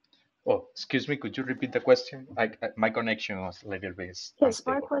 Oh, excuse me, could you repeat the question? My connection was a little bit Yes,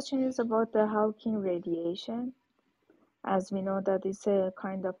 my unstable. question is about the Hawking radiation. As we know that it's a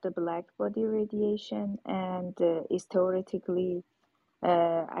kind of the black body radiation and is theoretically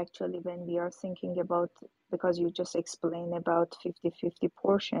actually when we are thinking about, because you just explained about 50-50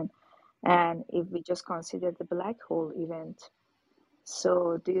 portion, and if we just consider the black hole event,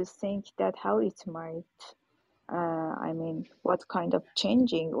 so do you think that how it might I mean, what kind of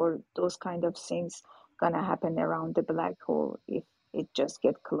changing or those kind of things gonna happen around the black hole if it just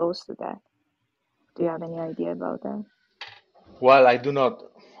get close to that? Do you have any idea about that? Well, I do not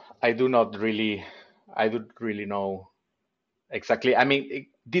really know exactly. I mean,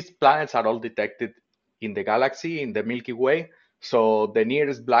 these planets are all detected in the galaxy, in the Milky Way. So the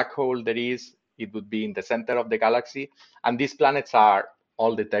nearest black hole there is, it would be in the center of the galaxy. And these planets are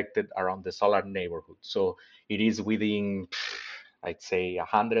all detected around the solar neighborhood. So it is within, I'd say,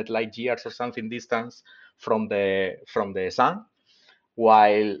 100 light years or something distance from the sun,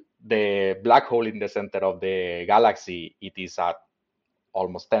 while the black hole in the center of the galaxy, it is at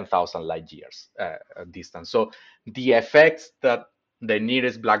almost 10,000 light years distance. So the effects that the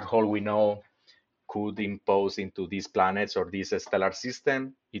nearest black hole we know could impose into these planets or this stellar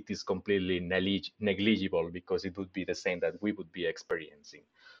system, it is completely negligible because it would be the same that we would be experiencing.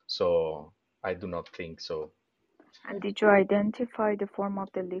 So I do not think so. And did you identify the form of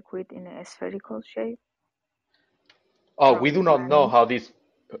the liquid in a spherical shape Oh, from we the do not know planets? how this.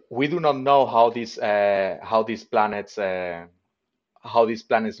 We do not know how these planets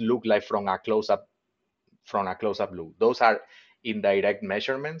look like from a close up look. Those are indirect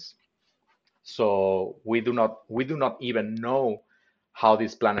measurements. So we do not even know how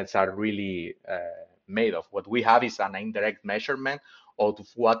these planets are really made of. What we have is an indirect measurement of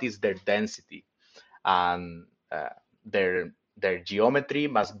what is their density, and their geometry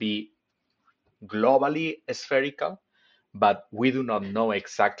must be globally spherical, but we do not know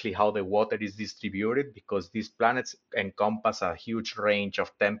exactly how the water is distributed because these planets encompass a huge range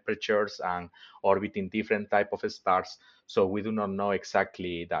of temperatures and orbiting different type of stars. So we do not know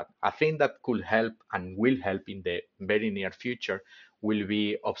exactly that. A thing that could help and will help in the very near future will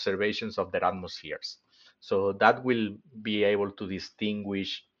be observations of their atmospheres. So that will be able to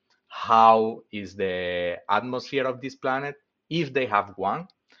distinguish how is the atmosphere of this planet, if they have one,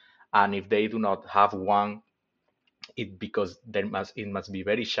 and if they do not have one, because it must be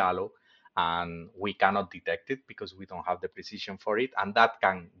very shallow, and we cannot detect it because we don't have the precision for it, and that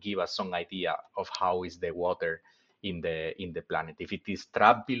can give us some idea of how is the water in the planet, if it is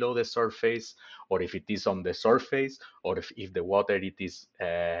trapped below the surface, or if it is on the surface, or if the water it is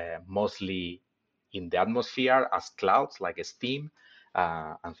mostly in the atmosphere as clouds like steam,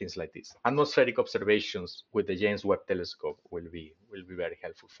 and things like this. Atmospheric observations with the James Webb Telescope will be very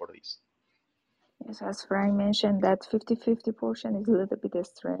helpful for this. Yes, as Frank mentioned, that 50-50 portion is a little bit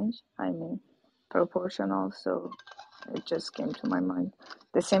strange. I mean, proportional, so it just came to my mind.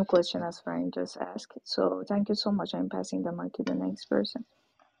 The same question as Frank just asked. So thank you so much. I'm passing the mic to the next person.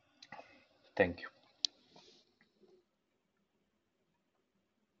 Thank you.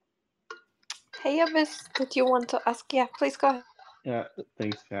 Hey, Avis, did you want to ask? Yeah, please go ahead. Yeah,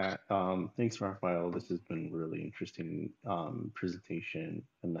 thanks, Kat. Thanks, Raphael. This has been really interesting presentation,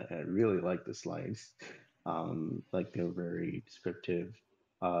 and I really like the slides. Like they're very descriptive.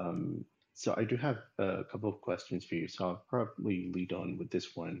 Um, so I do have a couple of questions for you. So I'll probably lead on with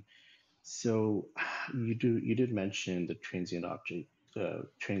this one. So you did mention the transient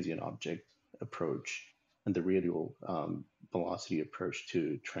object approach and the radial velocity approach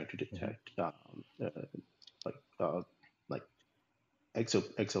to trying to Mhm. detect like like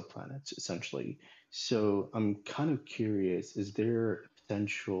exoplanets essentially. So I'm kind of curious, is there a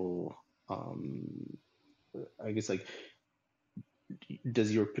potential, um, I guess like,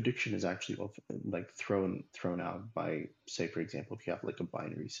 does your prediction is actually like thrown out by, say, for example, if you have like a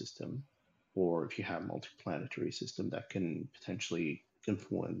binary system, or if you have multiplanetary system that can potentially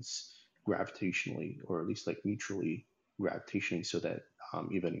influence gravitationally, or at least like neutrally gravitationally, so that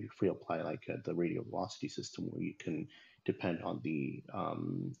even if we apply like the radial velocity system, where you can depend on the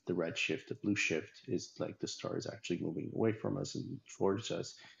red shift, the blue shift is like the star is actually moving away from us and towards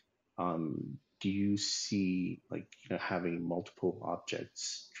us. Do you see like having multiple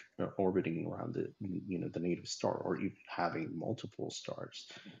objects orbiting around the native star, or even having multiple stars,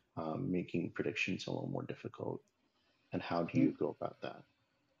 making predictions a little more difficult? And how do you go about that?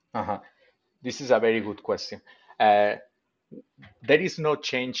 Uh-huh. This is a very good question. Uh, there is no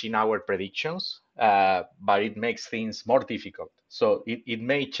change in our predictions, but it makes things more difficult. So it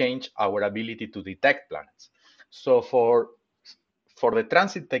may change our ability to detect planets. So for the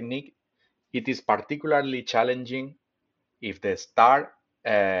transit technique, it is particularly challenging if the star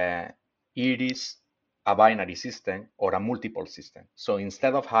it is a binary system or a multiple system. So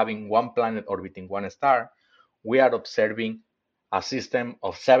instead of having one planet orbiting one star, we are observing a system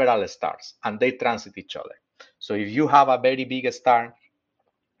of several stars and they transit each other. So if you have a very big star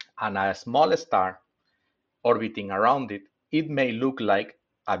and a small star orbiting around it, it may look like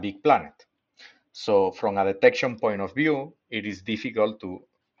a big planet. So from a detection point of view, it is difficult to,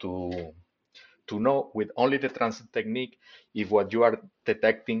 to know with only the transit technique if what you are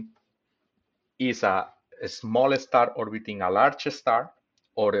detecting is a small star orbiting a large star,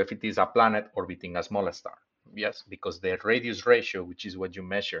 or if it is a planet orbiting a small star. Yes, because the radius ratio, which is what you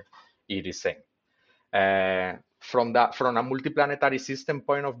measure, it is same. From a multiplanetary system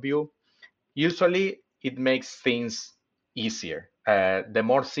point of view, usually it makes things easier. The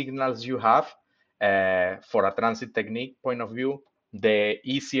more signals you have for a transit technique point of view, the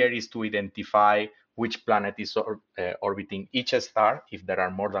easier is to identify which planet is orbiting each star, if there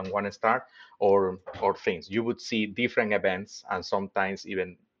are more than one star, or things. You would see different events and sometimes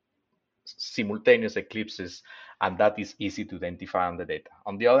even simultaneous eclipses, and that is easy to identify on the data.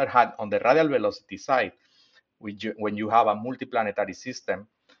 On the other hand, on the radial velocity side, when you have a multiplanetary system,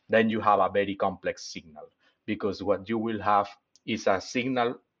 then you have a very complex signal, because what you will have is a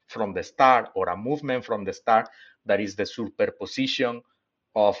signal from the star or a movement from the star that is the superposition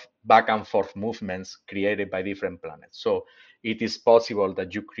of back and forth movements created by different planets. So it is possible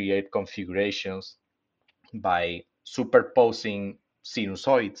that you create configurations by superposing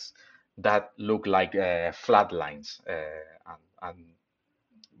sinusoids that look like flat lines, and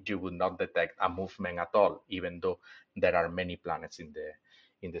you would not detect a movement at all, even though there are many planets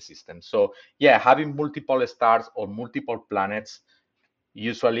in the system. So yeah, having multiple stars or multiple planets,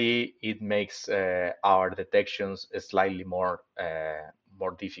 usually it makes our detections slightly more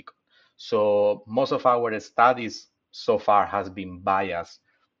difficult. So most of our studies so far has been biased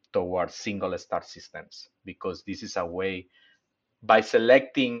towards single star systems, because this is a way, by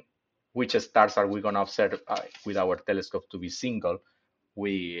selecting which stars are we going to observe with our telescope to be single,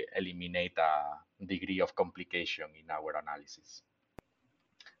 we eliminate a degree of complication in our analysis.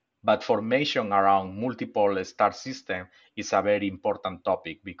 But formation around multiple star system is a very important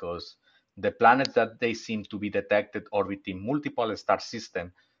topic, because the planets that they seem to be detected orbiting multiple star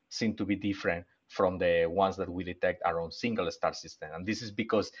system seem to be different from the ones that we detect around single star system. And this is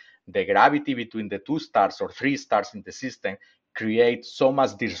because the gravity between the two stars or three stars in the system creates so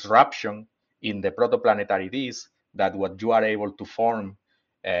much disruption in the protoplanetary disk that what you are able to form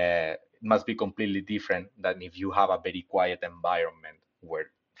must be completely different than if you have a very quiet environment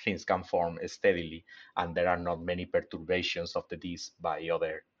where things can form steadily and there are not many perturbations of the disk by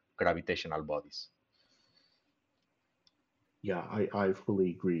other gravitational bodies. Yeah, I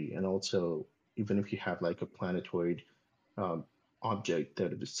fully agree. And also, even if you have like a planetoid um, object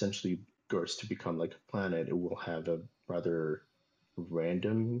that essentially goes to become like a planet, it will have a rather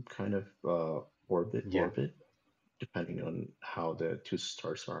random kind of Yeah. orbit, depending on how the two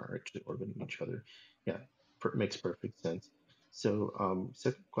stars are actually orbiting each other. Yeah, makes perfect sense. So,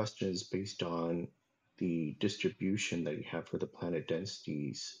 second question is based on the distribution that you have for the planet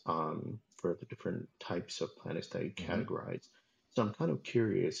densities for the different types of planets that you Mhm. categorize. So I'm kind of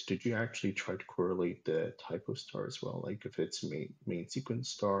curious, did you actually try to correlate the type of star as well? Like if it's main sequence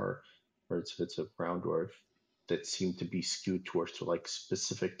star or if it's a brown dwarf that seem to be skewed towards to like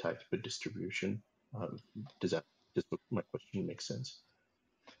specific type of distribution? Does that does my question make sense?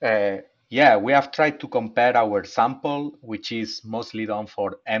 Uh, yeah, we have tried to compare our sample, which is mostly done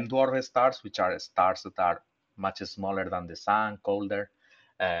for M dwarf stars, which are stars that are much smaller than the sun, colder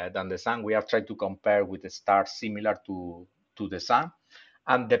than the sun. We have tried to compare with the stars similar to the sun,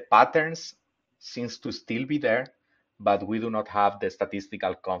 and the patterns seems to still be there, but we do not have the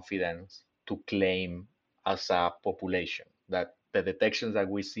statistical confidence to claim as a population that the detections that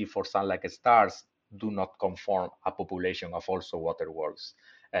we see for sun-like stars do not conform a population of also water worlds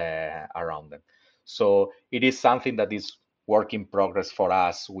around them. So it is something that is work in progress for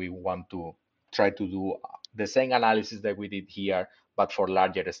us. We want to try to do the same analysis that we did here, but for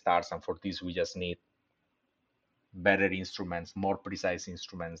larger stars. And for this, we just need better instruments, more precise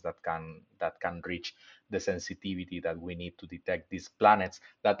instruments that can reach the sensitivity that we need to detect these planets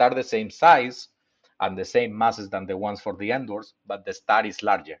that are the same size and the same masses than the ones for the Endors, but the star is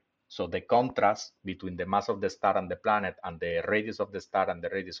larger. So the contrast between the mass of the star and the planet and the radius of the star and the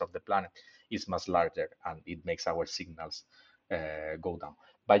radius of the planet is much larger, and it makes our signals go down.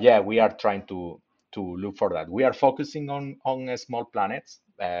 But yeah, we are trying to look for that. We are focusing on small planets.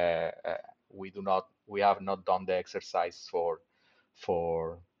 We have not done the exercise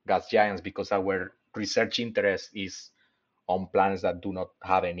for gas giants, because our research interest is on planets that do not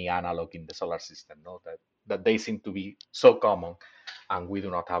have any analog in the solar system. No, that they seem to be so common, and we do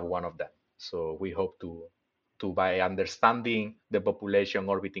not have one of them. So we hope to by understanding the population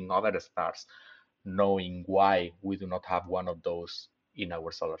orbiting other stars, knowing why we do not have one of those in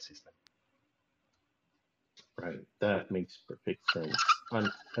our solar system. Right, that makes perfect sense.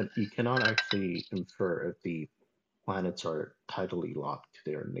 And you cannot actually infer if the planets are tidally locked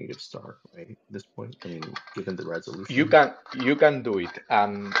to their native star, right? At this point, I mean, given the You resolution. can you can do it,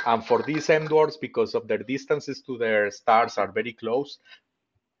 and for these M dwarfs, because of their distances to their stars are very close,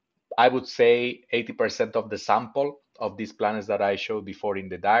 I would say 80% of the sample of these planets that I showed before in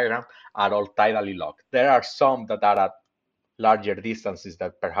the diagram are all tidally locked. There are some that are at larger distances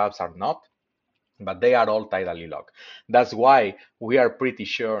that perhaps are not, but they are all tidally locked. That's why we are pretty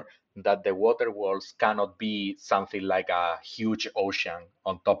sure that the water walls cannot be something like a huge ocean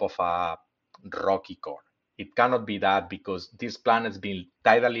on top of a rocky core. It cannot be that because these planets being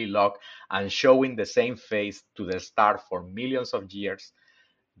tidally locked and showing the same phase to the star for millions of years,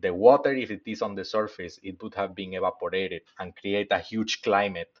 the water, if it is on the surface, it would have been evaporated and create a huge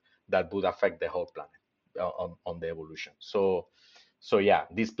climate that would affect the whole planet on the evolution. So yeah,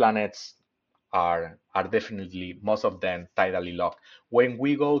 these planets are definitely most of them tidally locked. When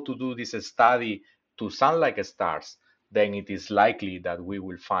we go to do this study to sun-like stars, then it is likely that we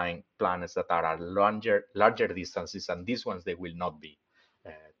will find planets that are at larger distances, and these ones they will not be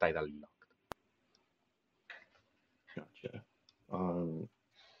tidally locked. Gotcha.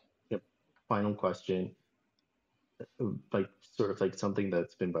 Yep. Final question. Like sort of like something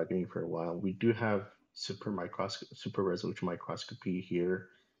that's been bugging me for a while. We do have super resolution microscopy here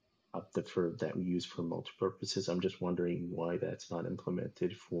that we use for multiple purposes. I'm just wondering why that's not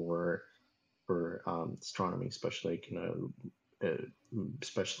implemented for astronomy, especially like,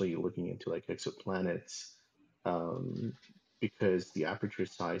 especially looking into like exoplanets, um, because the aperture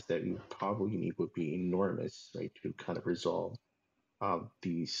size that you probably need would be enormous, right, to kind of resolve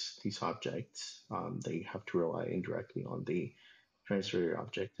these objects. They have to rely indirectly on the transfer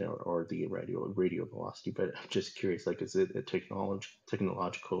object or the radio velocity. But I'm just curious, like, is it a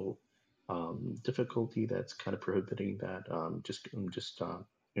technological difficulty that's kind of prohibiting that? I'm just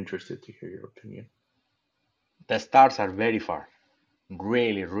interested to hear your opinion. The stars are very far,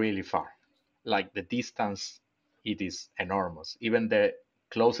 really, really far. Like the distance, it is enormous. Even the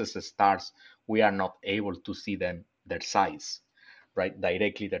closest stars, we are not able to see them, their size, right?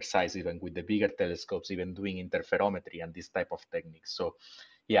 Directly their size, even with the bigger telescopes, even doing interferometry and this type of techniques. So,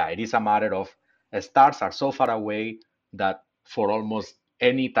 yeah, it is a matter of stars are so far away that for almost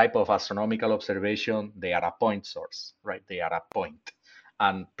any type of astronomical observation, they are a point source, right? They are a point.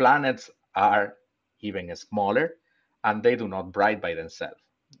 And planets are even smaller and they do not bright by themselves.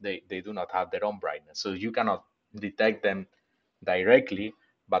 They do not have their own brightness. So you cannot detect them directly,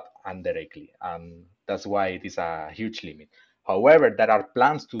 but indirectly. And that's why it is a huge limit. However, there are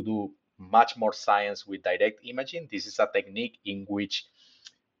plans to do much more science with direct imaging. This is a technique in which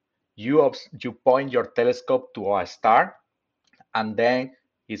you point your telescope to a star and then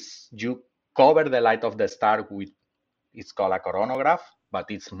you cover the light of the star with, it's called a coronagraph, but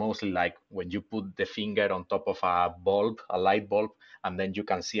it's mostly like when you put the finger on top of a bulb, a light bulb, and then you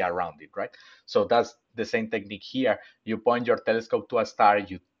can see around it, right? So that's the same technique here. You point your telescope to a star,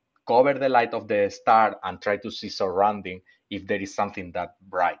 you cover the light of the star and try to see surrounding if there is something that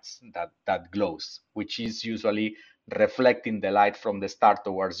brights, that glows, which is usually reflecting the light from the star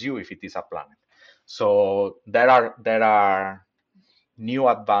towards you if it is a planet. So there are new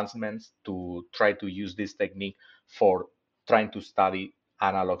advancements to try to use this technique for trying to study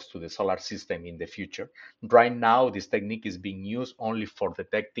analogs to the solar system in the future. Right now, this technique is being used only for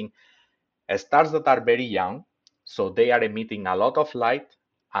detecting stars that are very young, so they are emitting a lot of light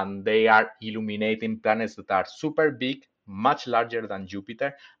and they are illuminating planets that are super big, much larger than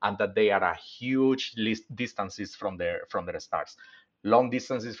Jupiter, and that they are a huge distances from their stars. Long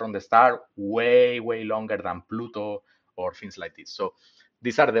distances from the star, way longer than Pluto or things like this. So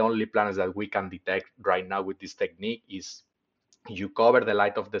these are the only planets that we can detect right now with this technique. Is you cover the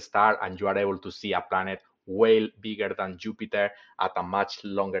light of the star and you are able to see a planet way bigger than Jupiter at a much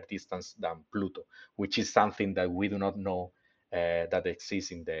longer distance than Pluto, which is something that we do not know that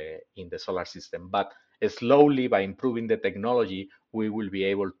exists in the solar system. But slowly, by improving the technology, we will be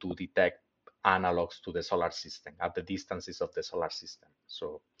able to detect analogs to the solar system at the distances of the solar system.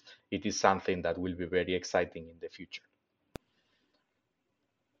 So it is something that will be very exciting in the future.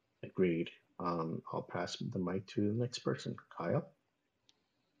 Agreed. I'll pass the mic to the next person. Kyle?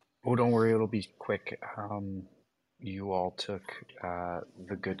 Oh, don't worry, it'll be quick. You all took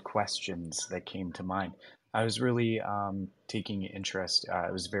the good questions that came to mind. I was really taking interest.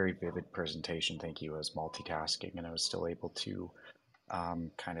 It was a very vivid presentation. Thank you. I was multitasking and I was still able to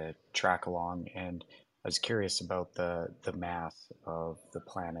kind of track along. And I was curious about the math of the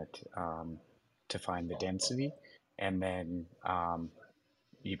planet to find the density. And then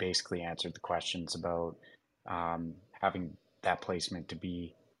you basically answered the questions about having that placement to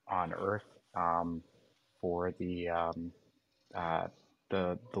be on Earth for uh,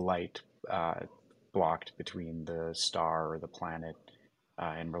 the light blocked between the star or the planet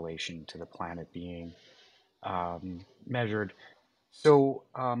in relation to the planet being measured. So,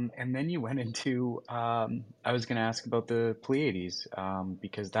 and then you went into, I was going to ask about the Pleiades,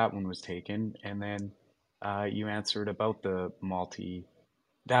 because that one was taken, and then you answered about the multi,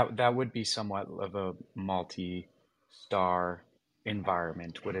 that would be somewhat of a multi-star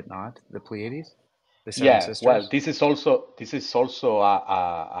environment, would it not? The Pleiades, the Seven Yeah, well, Sisters? this is also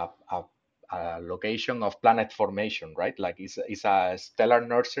a location of planet formation, right? Like it's a stellar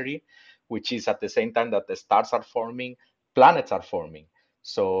nursery, which is at the same time that the stars are forming, planets are forming.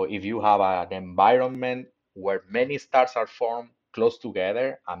 So if you have an environment where many stars are formed close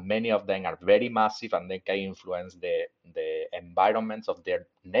together, and many of them are very massive, and they can influence the environments of their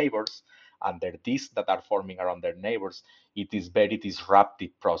neighbors and their disks that are forming around their neighbors, it is very disruptive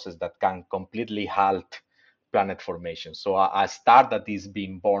process that can completely halt planet formation. So a star that is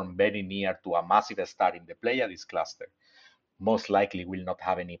being born very near to a massive star in the Pleiades cluster most likely will not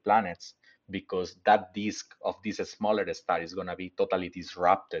have any planets, because that disk of this smaller star is going to be totally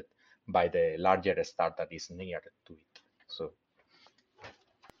disrupted by the larger star that is near to it. So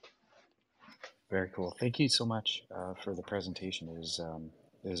Very cool. Thank you so much for the presentation. It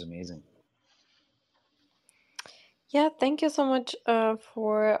was amazing. Yeah, thank you so much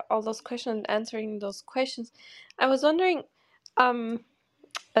for all those questions and answering those questions. I was wondering, um,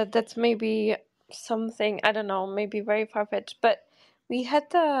 that's maybe something, I don't know, maybe very far fetched, but we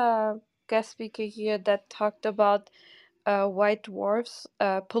had a guest speaker here that talked about white dwarfs,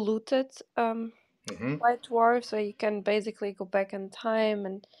 polluted mhm. white dwarfs, where you can basically go back in time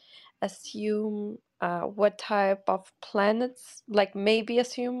and assume what type of planets, like maybe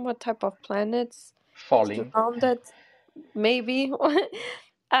assume what type of planets Falling. surround it, maybe.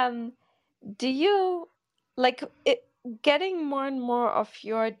 um, do you like it, getting more and more of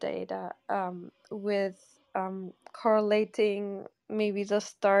your data with correlating maybe the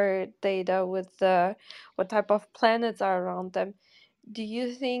star data with the what type of planets are around them? Do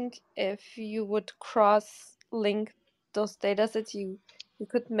you think if you would cross link those data sets, you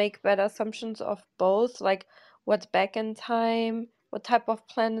could make better assumptions of both, like what's back in time, what type of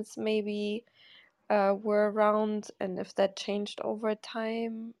planets maybe were around, and if that changed over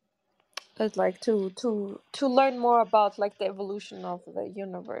time? I'd like to learn more about like the evolution of the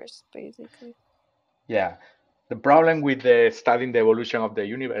universe, basically. Yeah. The problem with the studying the evolution of the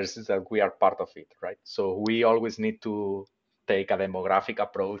universe is that we are part of it, right? So we always need to take a demographic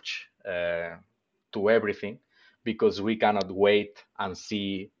approach to everything, because we cannot wait and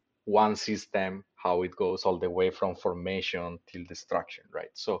see one system how it goes all the way from formation till destruction,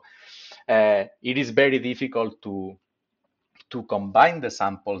 right? So it is very difficult to combine the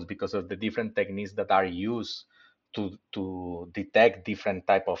samples because of the different techniques that are used to detect different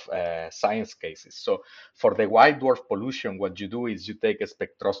type of science cases. So for the white dwarf pollution, what you do is you take a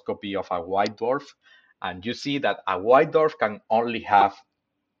spectroscopy of a white dwarf, and you see that a white dwarf can only have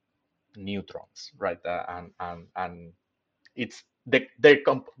neutrons, right? And it's their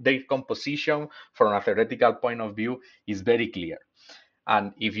composition from a theoretical point of view is very clear.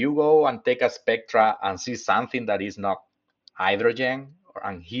 And if you go and take a spectra and see something that is not hydrogen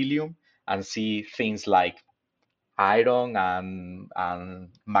and helium, and see things like iron and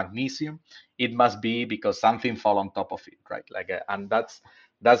magnesium, it must be because something fall on top of it, right? Like, and that's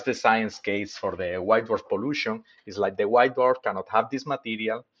the science case for the white dwarf pollution. Is like the white dwarf cannot have this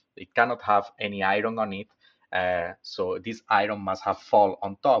material, it cannot have any iron on it, so this iron must have fall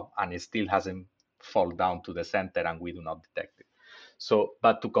on top, and it still hasn't fall down to the center, and we do not detect it. So,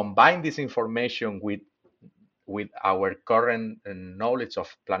 but to combine this information with our current knowledge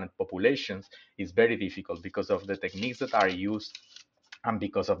of planet populations is very difficult because of the techniques that are used and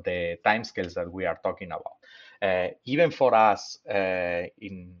because of the timescales that we are talking about. Even for us,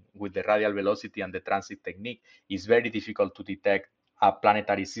 in with the radial velocity and the transit technique, it's very difficult to detect a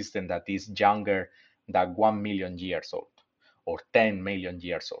planetary system that is younger than 1 million years old or 10 million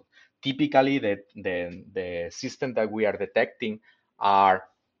years old. Typically, the system that we are detecting are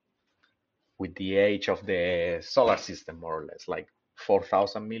with the age of the solar system, more or less, like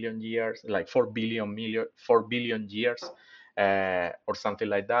 4,000 million years, like 4 billion years, or something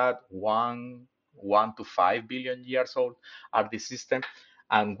like that. One to 5 billion years old are the system,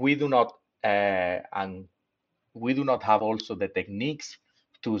 and and we do not have also the techniques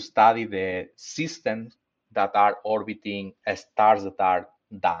to study the systems that are orbiting stars that are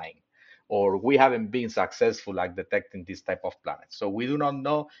dying, or we haven't been successful at detecting this type of planets. So we do not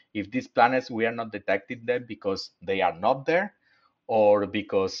know if these planets, we are not detecting them because they are not there, or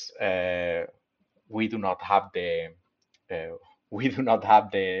because we do not have the uh, we do not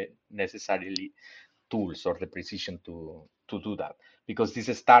have the necessarily tools or the precision to do that, because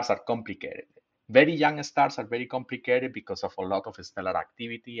these stars are complicated. Very young stars are very complicated because of a lot of stellar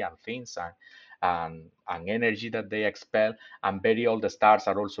activity and things and energy that they expel. And very old stars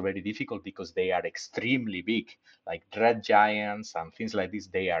are also very difficult because they are extremely big, like red giants and things like this.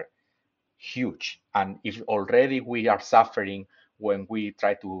 They are huge. And if already we are suffering when we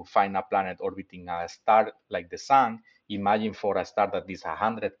try to find a planet orbiting a star like the sun, imagine for a star that is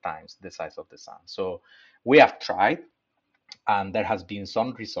 100 times the size of the sun. So we have tried, and there has been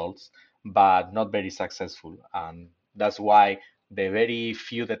some results, but not very successful. And that's why the very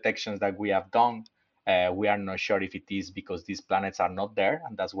few detections that we have done, we are not sure if it is because these planets are not there,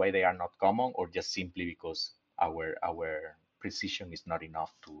 and that's why they are not common, or just simply because our precision is not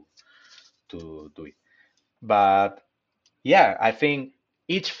enough to do it. But yeah, I think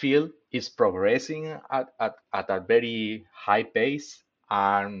each field is progressing at a very high pace,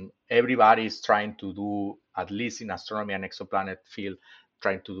 and everybody is trying to do, at least in astronomy and exoplanet field,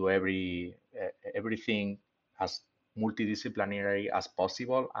 trying to do everything as multidisciplinary as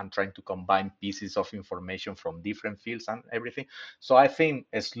possible and trying to combine pieces of information from different fields and everything. So I think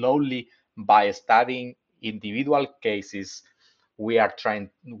slowly, by studying individual cases, we are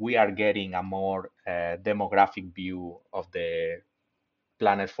getting a more demographic view of the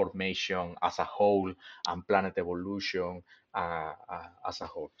planet formation as a whole and planet evolution as a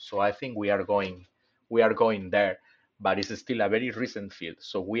whole. So I think we are going there, but it's still a very recent field.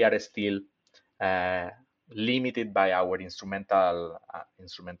 So we are still uh, limited by our instrumental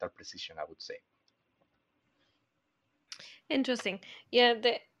precision, I would say. Interesting. Yeah,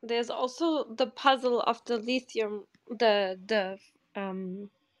 there's also the puzzle of the lithium, the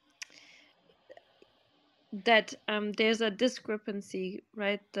that there's a discrepancy,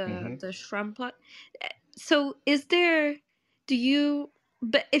 right? Mm-hmm. The Schramm plot. So is there, do you,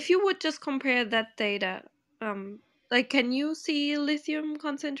 but if you would just compare that data, like can you see lithium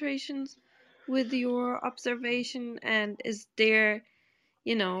concentrations with your observation, and is there,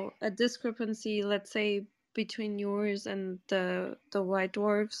 you know, a discrepancy, let's say, between yours and the white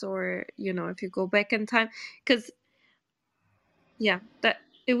dwarfs, or you know, if you go back in time, because yeah, that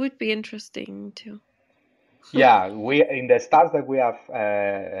it would be interesting too. Yeah, we in the stars that we have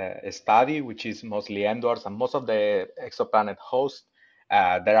studied, which is mostly Endors and most of the exoplanet hosts,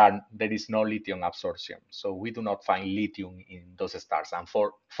 there is no lithium absorption, so we do not find lithium in those stars. And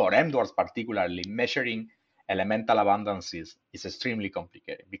for Endors particularly, measuring elemental abundances is extremely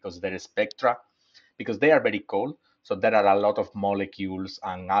complicated because their spectra, because they are very cold, so there are a lot of molecules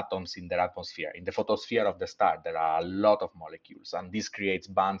and atoms in their atmosphere. In the photosphere of the star, there are a lot of molecules, and this creates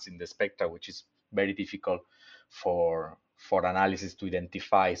bands in the spectra, which is very difficult for analysis to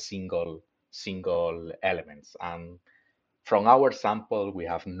identify single elements. And from our sample, we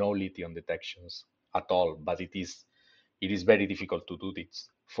have no lithium detections at all, but it is very difficult to do this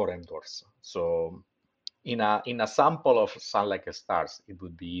for Endors. So in a sample of sun-like stars, it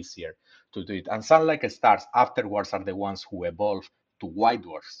would be easier to do it. And sun-like stars afterwards are the ones who evolve to white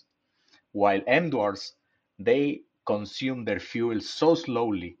dwarfs, while M dwarfs, they consume their fuel so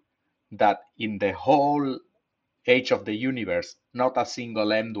slowly that in the whole age of the universe, not a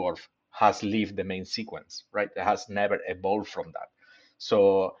single M dwarf has lived the main sequence, right? It has never evolved from that.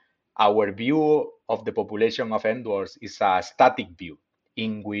 So our view of the population of M dwarfs is a static view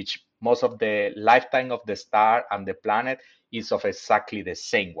in which most of the lifetime of the star and the planet is of exactly the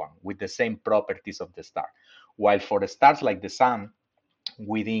same one, with the same properties of the star. While for stars like the sun,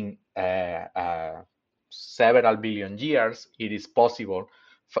 within several billion years, it is possible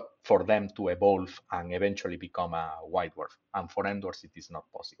for them to evolve and eventually become a white dwarf. And for Endors, it is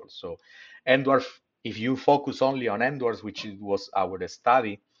not possible. So, Endorf, if you focus only on Endors, which was our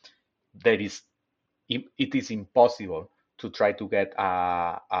study, there is it is impossible to try to get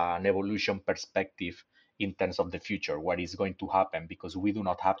an evolution perspective in terms of the future, what is going to happen, because we do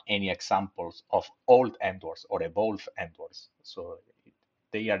not have any examples of old Endors or evolved Endors. So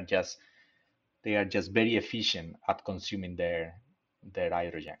they are just they are just very efficient at consuming their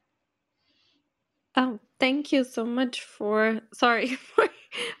hydrogen. Oh, thank you so much for, sorry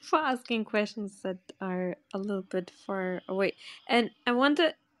for asking questions that are a little bit far away. And I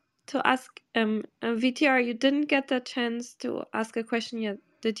wanted to ask VTR, you didn't get the chance to ask a question yet.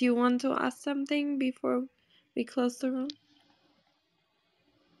 Did you want to ask something before we close the room?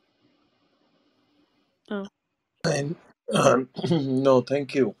 Oh. And no,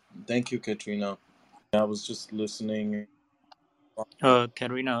 thank you, Katrina. I was just listening.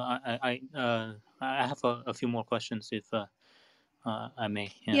 Katerina, I have a few more questions if I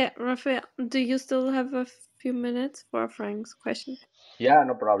may. Yeah. Yeah, Raphael, do you still have a few minutes for Frank's question? Yeah,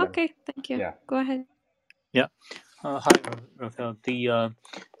 no problem. Okay, thank you. Yeah. Go ahead. Yeah. Hi, Rafael.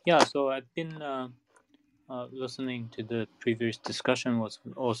 Yeah, so I've been listening to the previous discussion was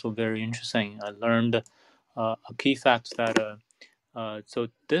also very interesting. I learned a key fact that so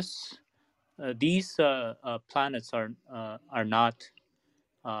this these planets are not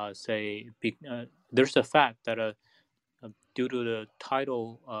say there's a fact that due to the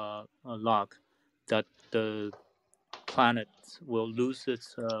tidal lock that the planet will lose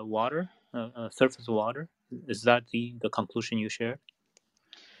its water surface water. Is that the conclusion you share?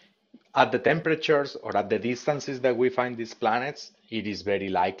 At the temperatures or at the distances that we find these planets, it is very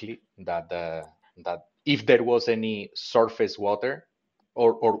likely that that if there was any surface water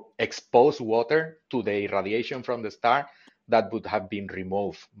or exposed water to the irradiation from the star, that would have been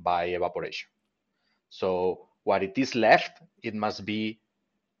removed by evaporation. So what it is left, it must be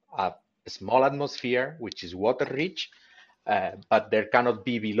a small atmosphere which is water rich, but there cannot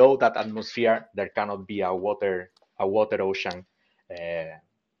be below that atmosphere. There cannot be a water ocean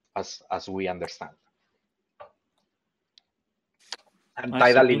as we understand. And I see.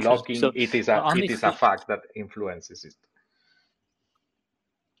 tidally Interesting. locking, So on it the is a fact that influences it.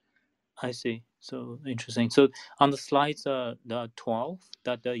 I see. So interesting. So on the slides, the 12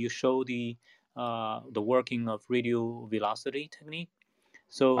 that you show the working of radio velocity technique.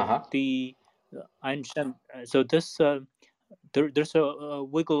 So Uh-huh. I understand. So this there's a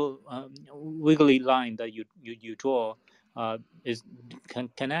wiggly line that you draw. Is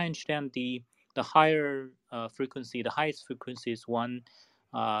can I understand the higher frequency? The highest frequency is one.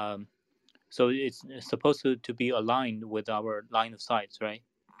 Um, so it's supposed to be aligned with our line of sight, right?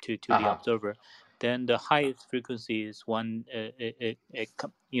 To the Uh-huh. observer. Then the highest frequency is one.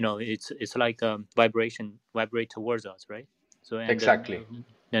 It's like vibrate towards us, right? So and then Exactly.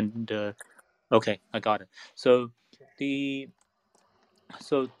 the okay, I got it. So the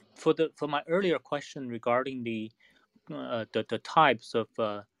for my earlier question regarding the types of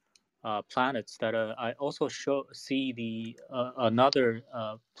planets that I also see the another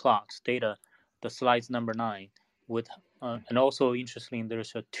plot data, the slides number 9 with and also interesting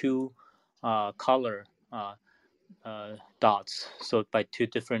there's a two color dots, so by two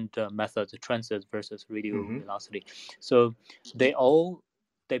different methods, transit versus radio Hmm. velocity. So they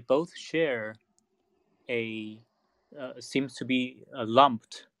both share a seems to be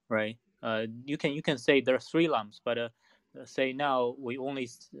lumped, right? You can say there are three lumps, but say now we only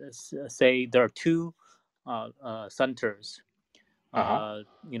say there are two centers, Uh-huh.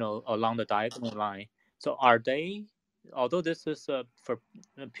 along the diagonal line. So are they? Although this is for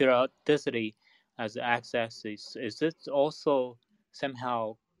periodicity as x-axis, is it also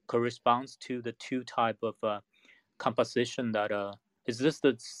somehow corresponds to the two type of composition that is this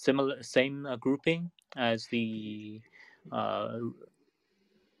the same grouping as the uh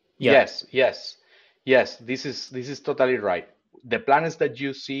yeah. Yes, yes, yes. This is totally right. The planets that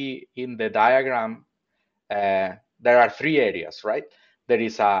you see in the diagram, there are three areas, right? There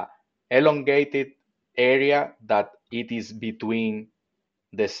is a elongated area that it is between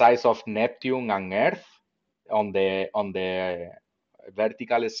the size of Neptune and Earth on the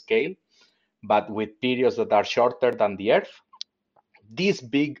vertical scale, but with periods that are shorter than the Earth. This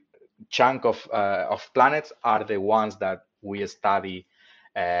big chunk of planets are the ones that we study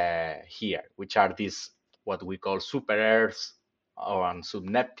here, which are these what we call super Earths or sub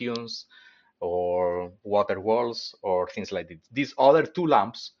Neptunes or water walls or things like this. These other two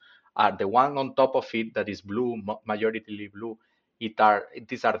lamps are the one on top of it that is blue, majority blue.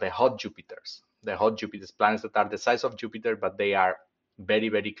 These are the hot Jupiters, the hot Jupiters, planets that are the size of Jupiter, but they are very,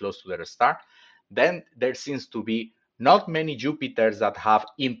 very close to their star. Then there seems to be not many Jupiters that have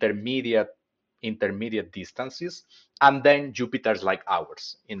intermediate distances, and then Jupiters like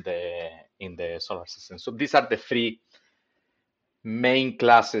ours in the solar system. So these are the three main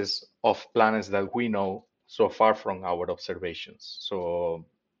classes of planets that we know so far from our observations. So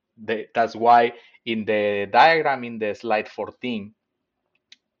that's why in the diagram in the slide 14,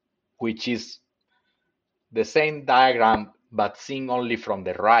 which is the same diagram but seen only from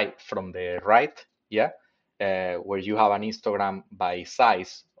the right, yeah, where you have an histogram by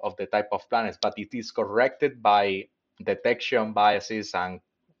size of the type of planets, but it is corrected by detection biases and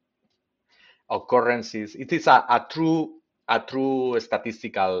occurrences. It is a true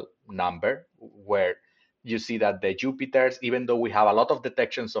statistical number where you see that the Jupiters, even though we have a lot of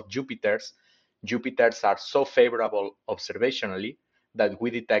detections of Jupiters are so favorable observationally that we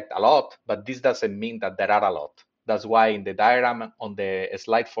detect a lot, but this doesn't mean that there are a lot. That's why in the diagram on the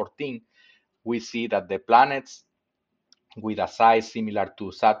slide 14, we see that the planets with a size similar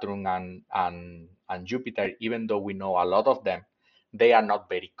to Saturn and Jupiter, even though we know a lot of them, they are not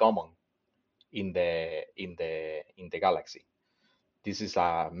very common in the galaxy. This is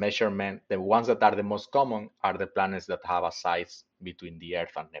a measurement. The ones that are the most common are the planets that have a size between the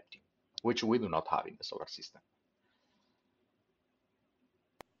Earth and Neptune, which we do not have in the solar system.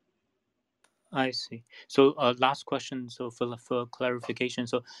 I see. So, last question. So, for clarification,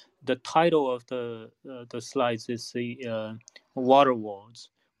 so the title of the slides is the water worlds.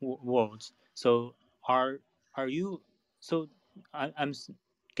 So, are you? So, I'm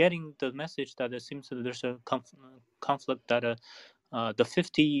getting the message that it seems that there's a conflict that the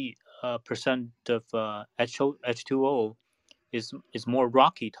 50% of H2O is more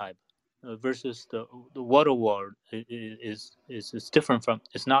rocky type versus the water world is different from,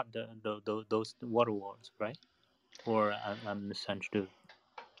 it's not those water worlds, right? Or I'm misunderstood.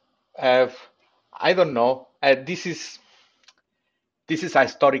 Uh, I don't know. This is a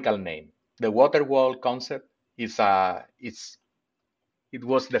historical name. The water world concept is a it's it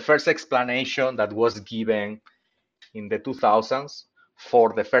was the first explanation that was given in the 2000s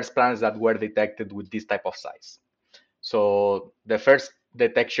for the first planets that were detected with this type of size. So the first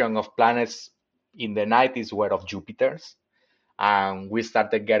detection of planets in the 90s were of Jupiter's, and we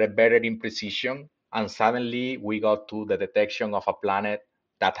started getting better in precision. And suddenly we got to the detection of a planet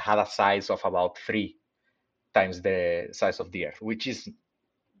that had a size of about 3 times the size of the Earth, which is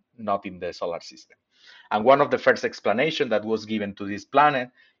not in the solar system. And one of the first explanation that was given to this planet,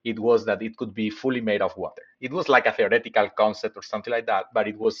 it was that it could be fully made of water. It was like a theoretical concept or something like that, but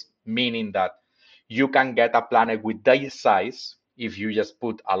it was meaning that you can get a planet with this size if you just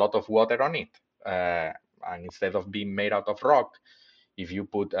put a lot of water on it. And instead of being made out of rock, if you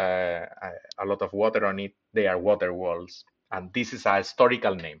put a lot of water on it, they are water worlds. And this is a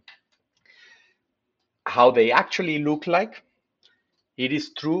historical name. How they actually look like, it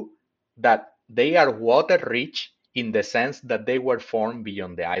is true that they are water rich in the sense that they were formed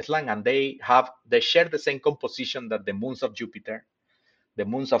beyond the iceland, and they share the same composition that the moons of Jupiter, the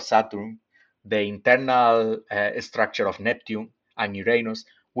moons of Saturn, the internal structure of Neptune and Uranus,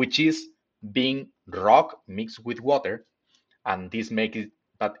 which is being rock mixed with water. And this makes it,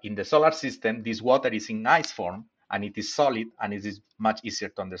 but in the solar system, this water is in ice form and it is solid and it is much easier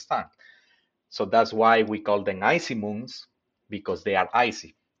to understand. So that's why we call them icy moons, because they are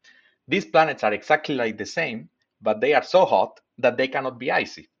icy. These planets are exactly like the same, but they are so hot that they cannot be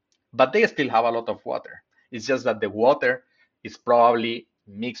icy. But they still have a lot of water. It's just that the water is probably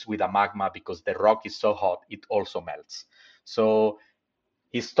mixed with a magma because the rock is so hot it also melts. So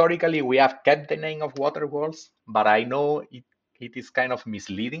historically, we have kept the name of water worlds, but I know it is kind of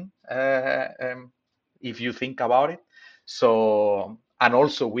misleading if you think about it. So, and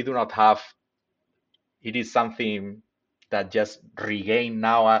also we do not have, it is something that just regained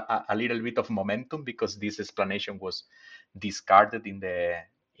now a little bit of momentum because this explanation was discarded in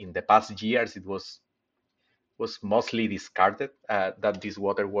the past years. It was mostly discarded that these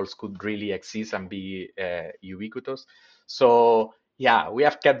water worlds could really exist and be ubiquitous. So yeah, we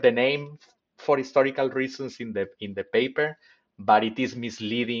have kept the name for historical reasons in the paper, but it is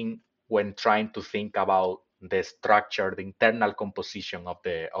misleading when trying to think about the structure, the internal composition of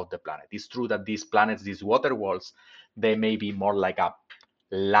the planet. It's true that these planets, these water worlds, they may be more like a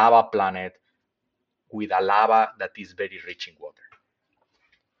lava planet with a lava that is very rich in water.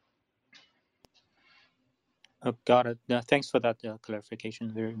 Got it. Thanks for that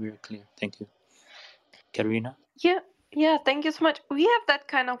clarification. Very, very clear. Thank you. Karina? Yeah, yeah, thank you so much. We have that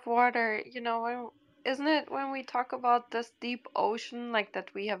kind of water, isn't it when we talk about this deep ocean, like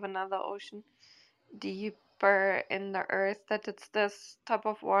that we have another ocean deeper in the earth, that it's this type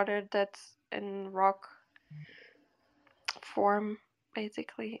of water that's in rock form,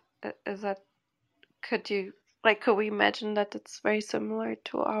 basically. Is that, could we imagine that it's very similar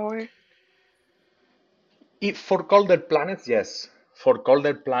to our? For colder planets, yes. For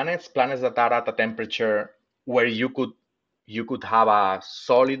colder planets that are at a temperature where you could have a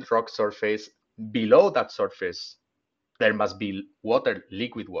solid rock surface. Below that surface, there must be water,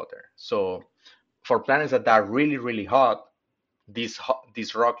 liquid water. So for planets that are really, really hot, this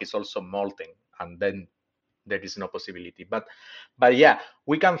rock is also molten, and then there is no possibility. But yeah,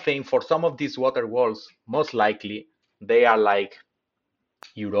 we can think for some of these water walls, most likely they are like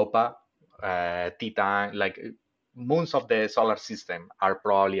Europa, Titan, like moons of the solar system are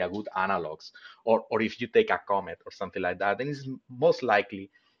probably a good analogs. Or if you take a comet or something like that, then it's most likely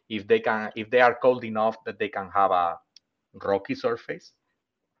if they are cold enough that they can have a rocky surface.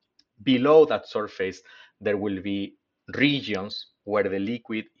 Below that surface, there will be regions where the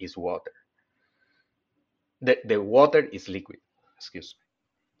liquid is water. The water is liquid. Excuse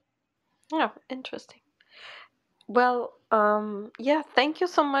me. Oh, interesting. Well, yeah, thank you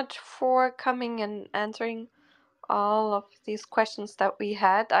so much for coming and answering all of these questions that we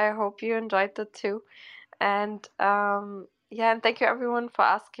had. I hope you enjoyed it too. And yeah, and thank you everyone for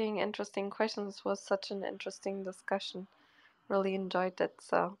asking interesting questions. It was such an interesting discussion. Really enjoyed it.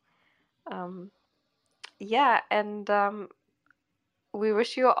 So yeah, and we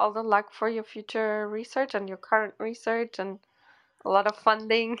wish you all the luck for your future research and your current research and a lot of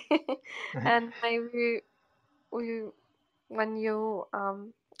funding. And maybe we when you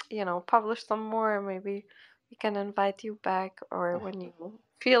publish some more, maybe we can invite you back, or when you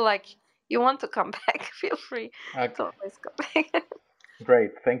feel like you want to come back, feel free to always come back.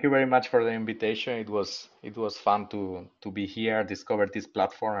 Great. Thank you very much for the invitation. It was fun to be here, discover this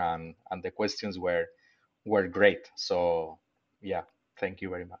platform, and the questions were great. So yeah, thank you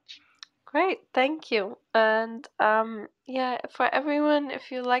very much. Great, thank you. And yeah, for everyone,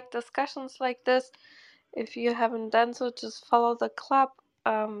 if you like discussions like this, if you haven't done so, just follow the club.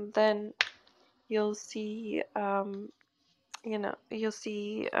 Then you'll see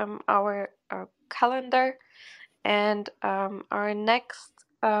our calendar, and our next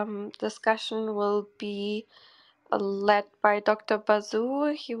discussion will be led by Dr.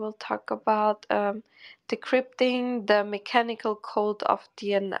 Bazou. He will talk about decrypting the mechanical code of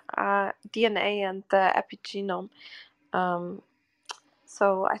DNA and the epigenome.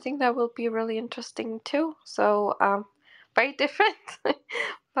 So I think that will be really interesting too. So very different,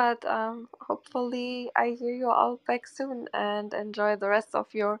 but hopefully I hear you all back soon, and enjoy the rest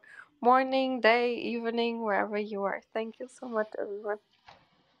of your morning, day, evening, wherever you are. Thank you so much, everyone.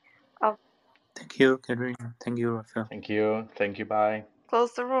 I'll Thank you, Katrina. Thank you, Rafael. Thank you. Thank you. Bye.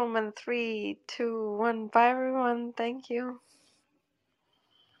 close the room in 3, 2, 1. Bye, everyone. Thank you.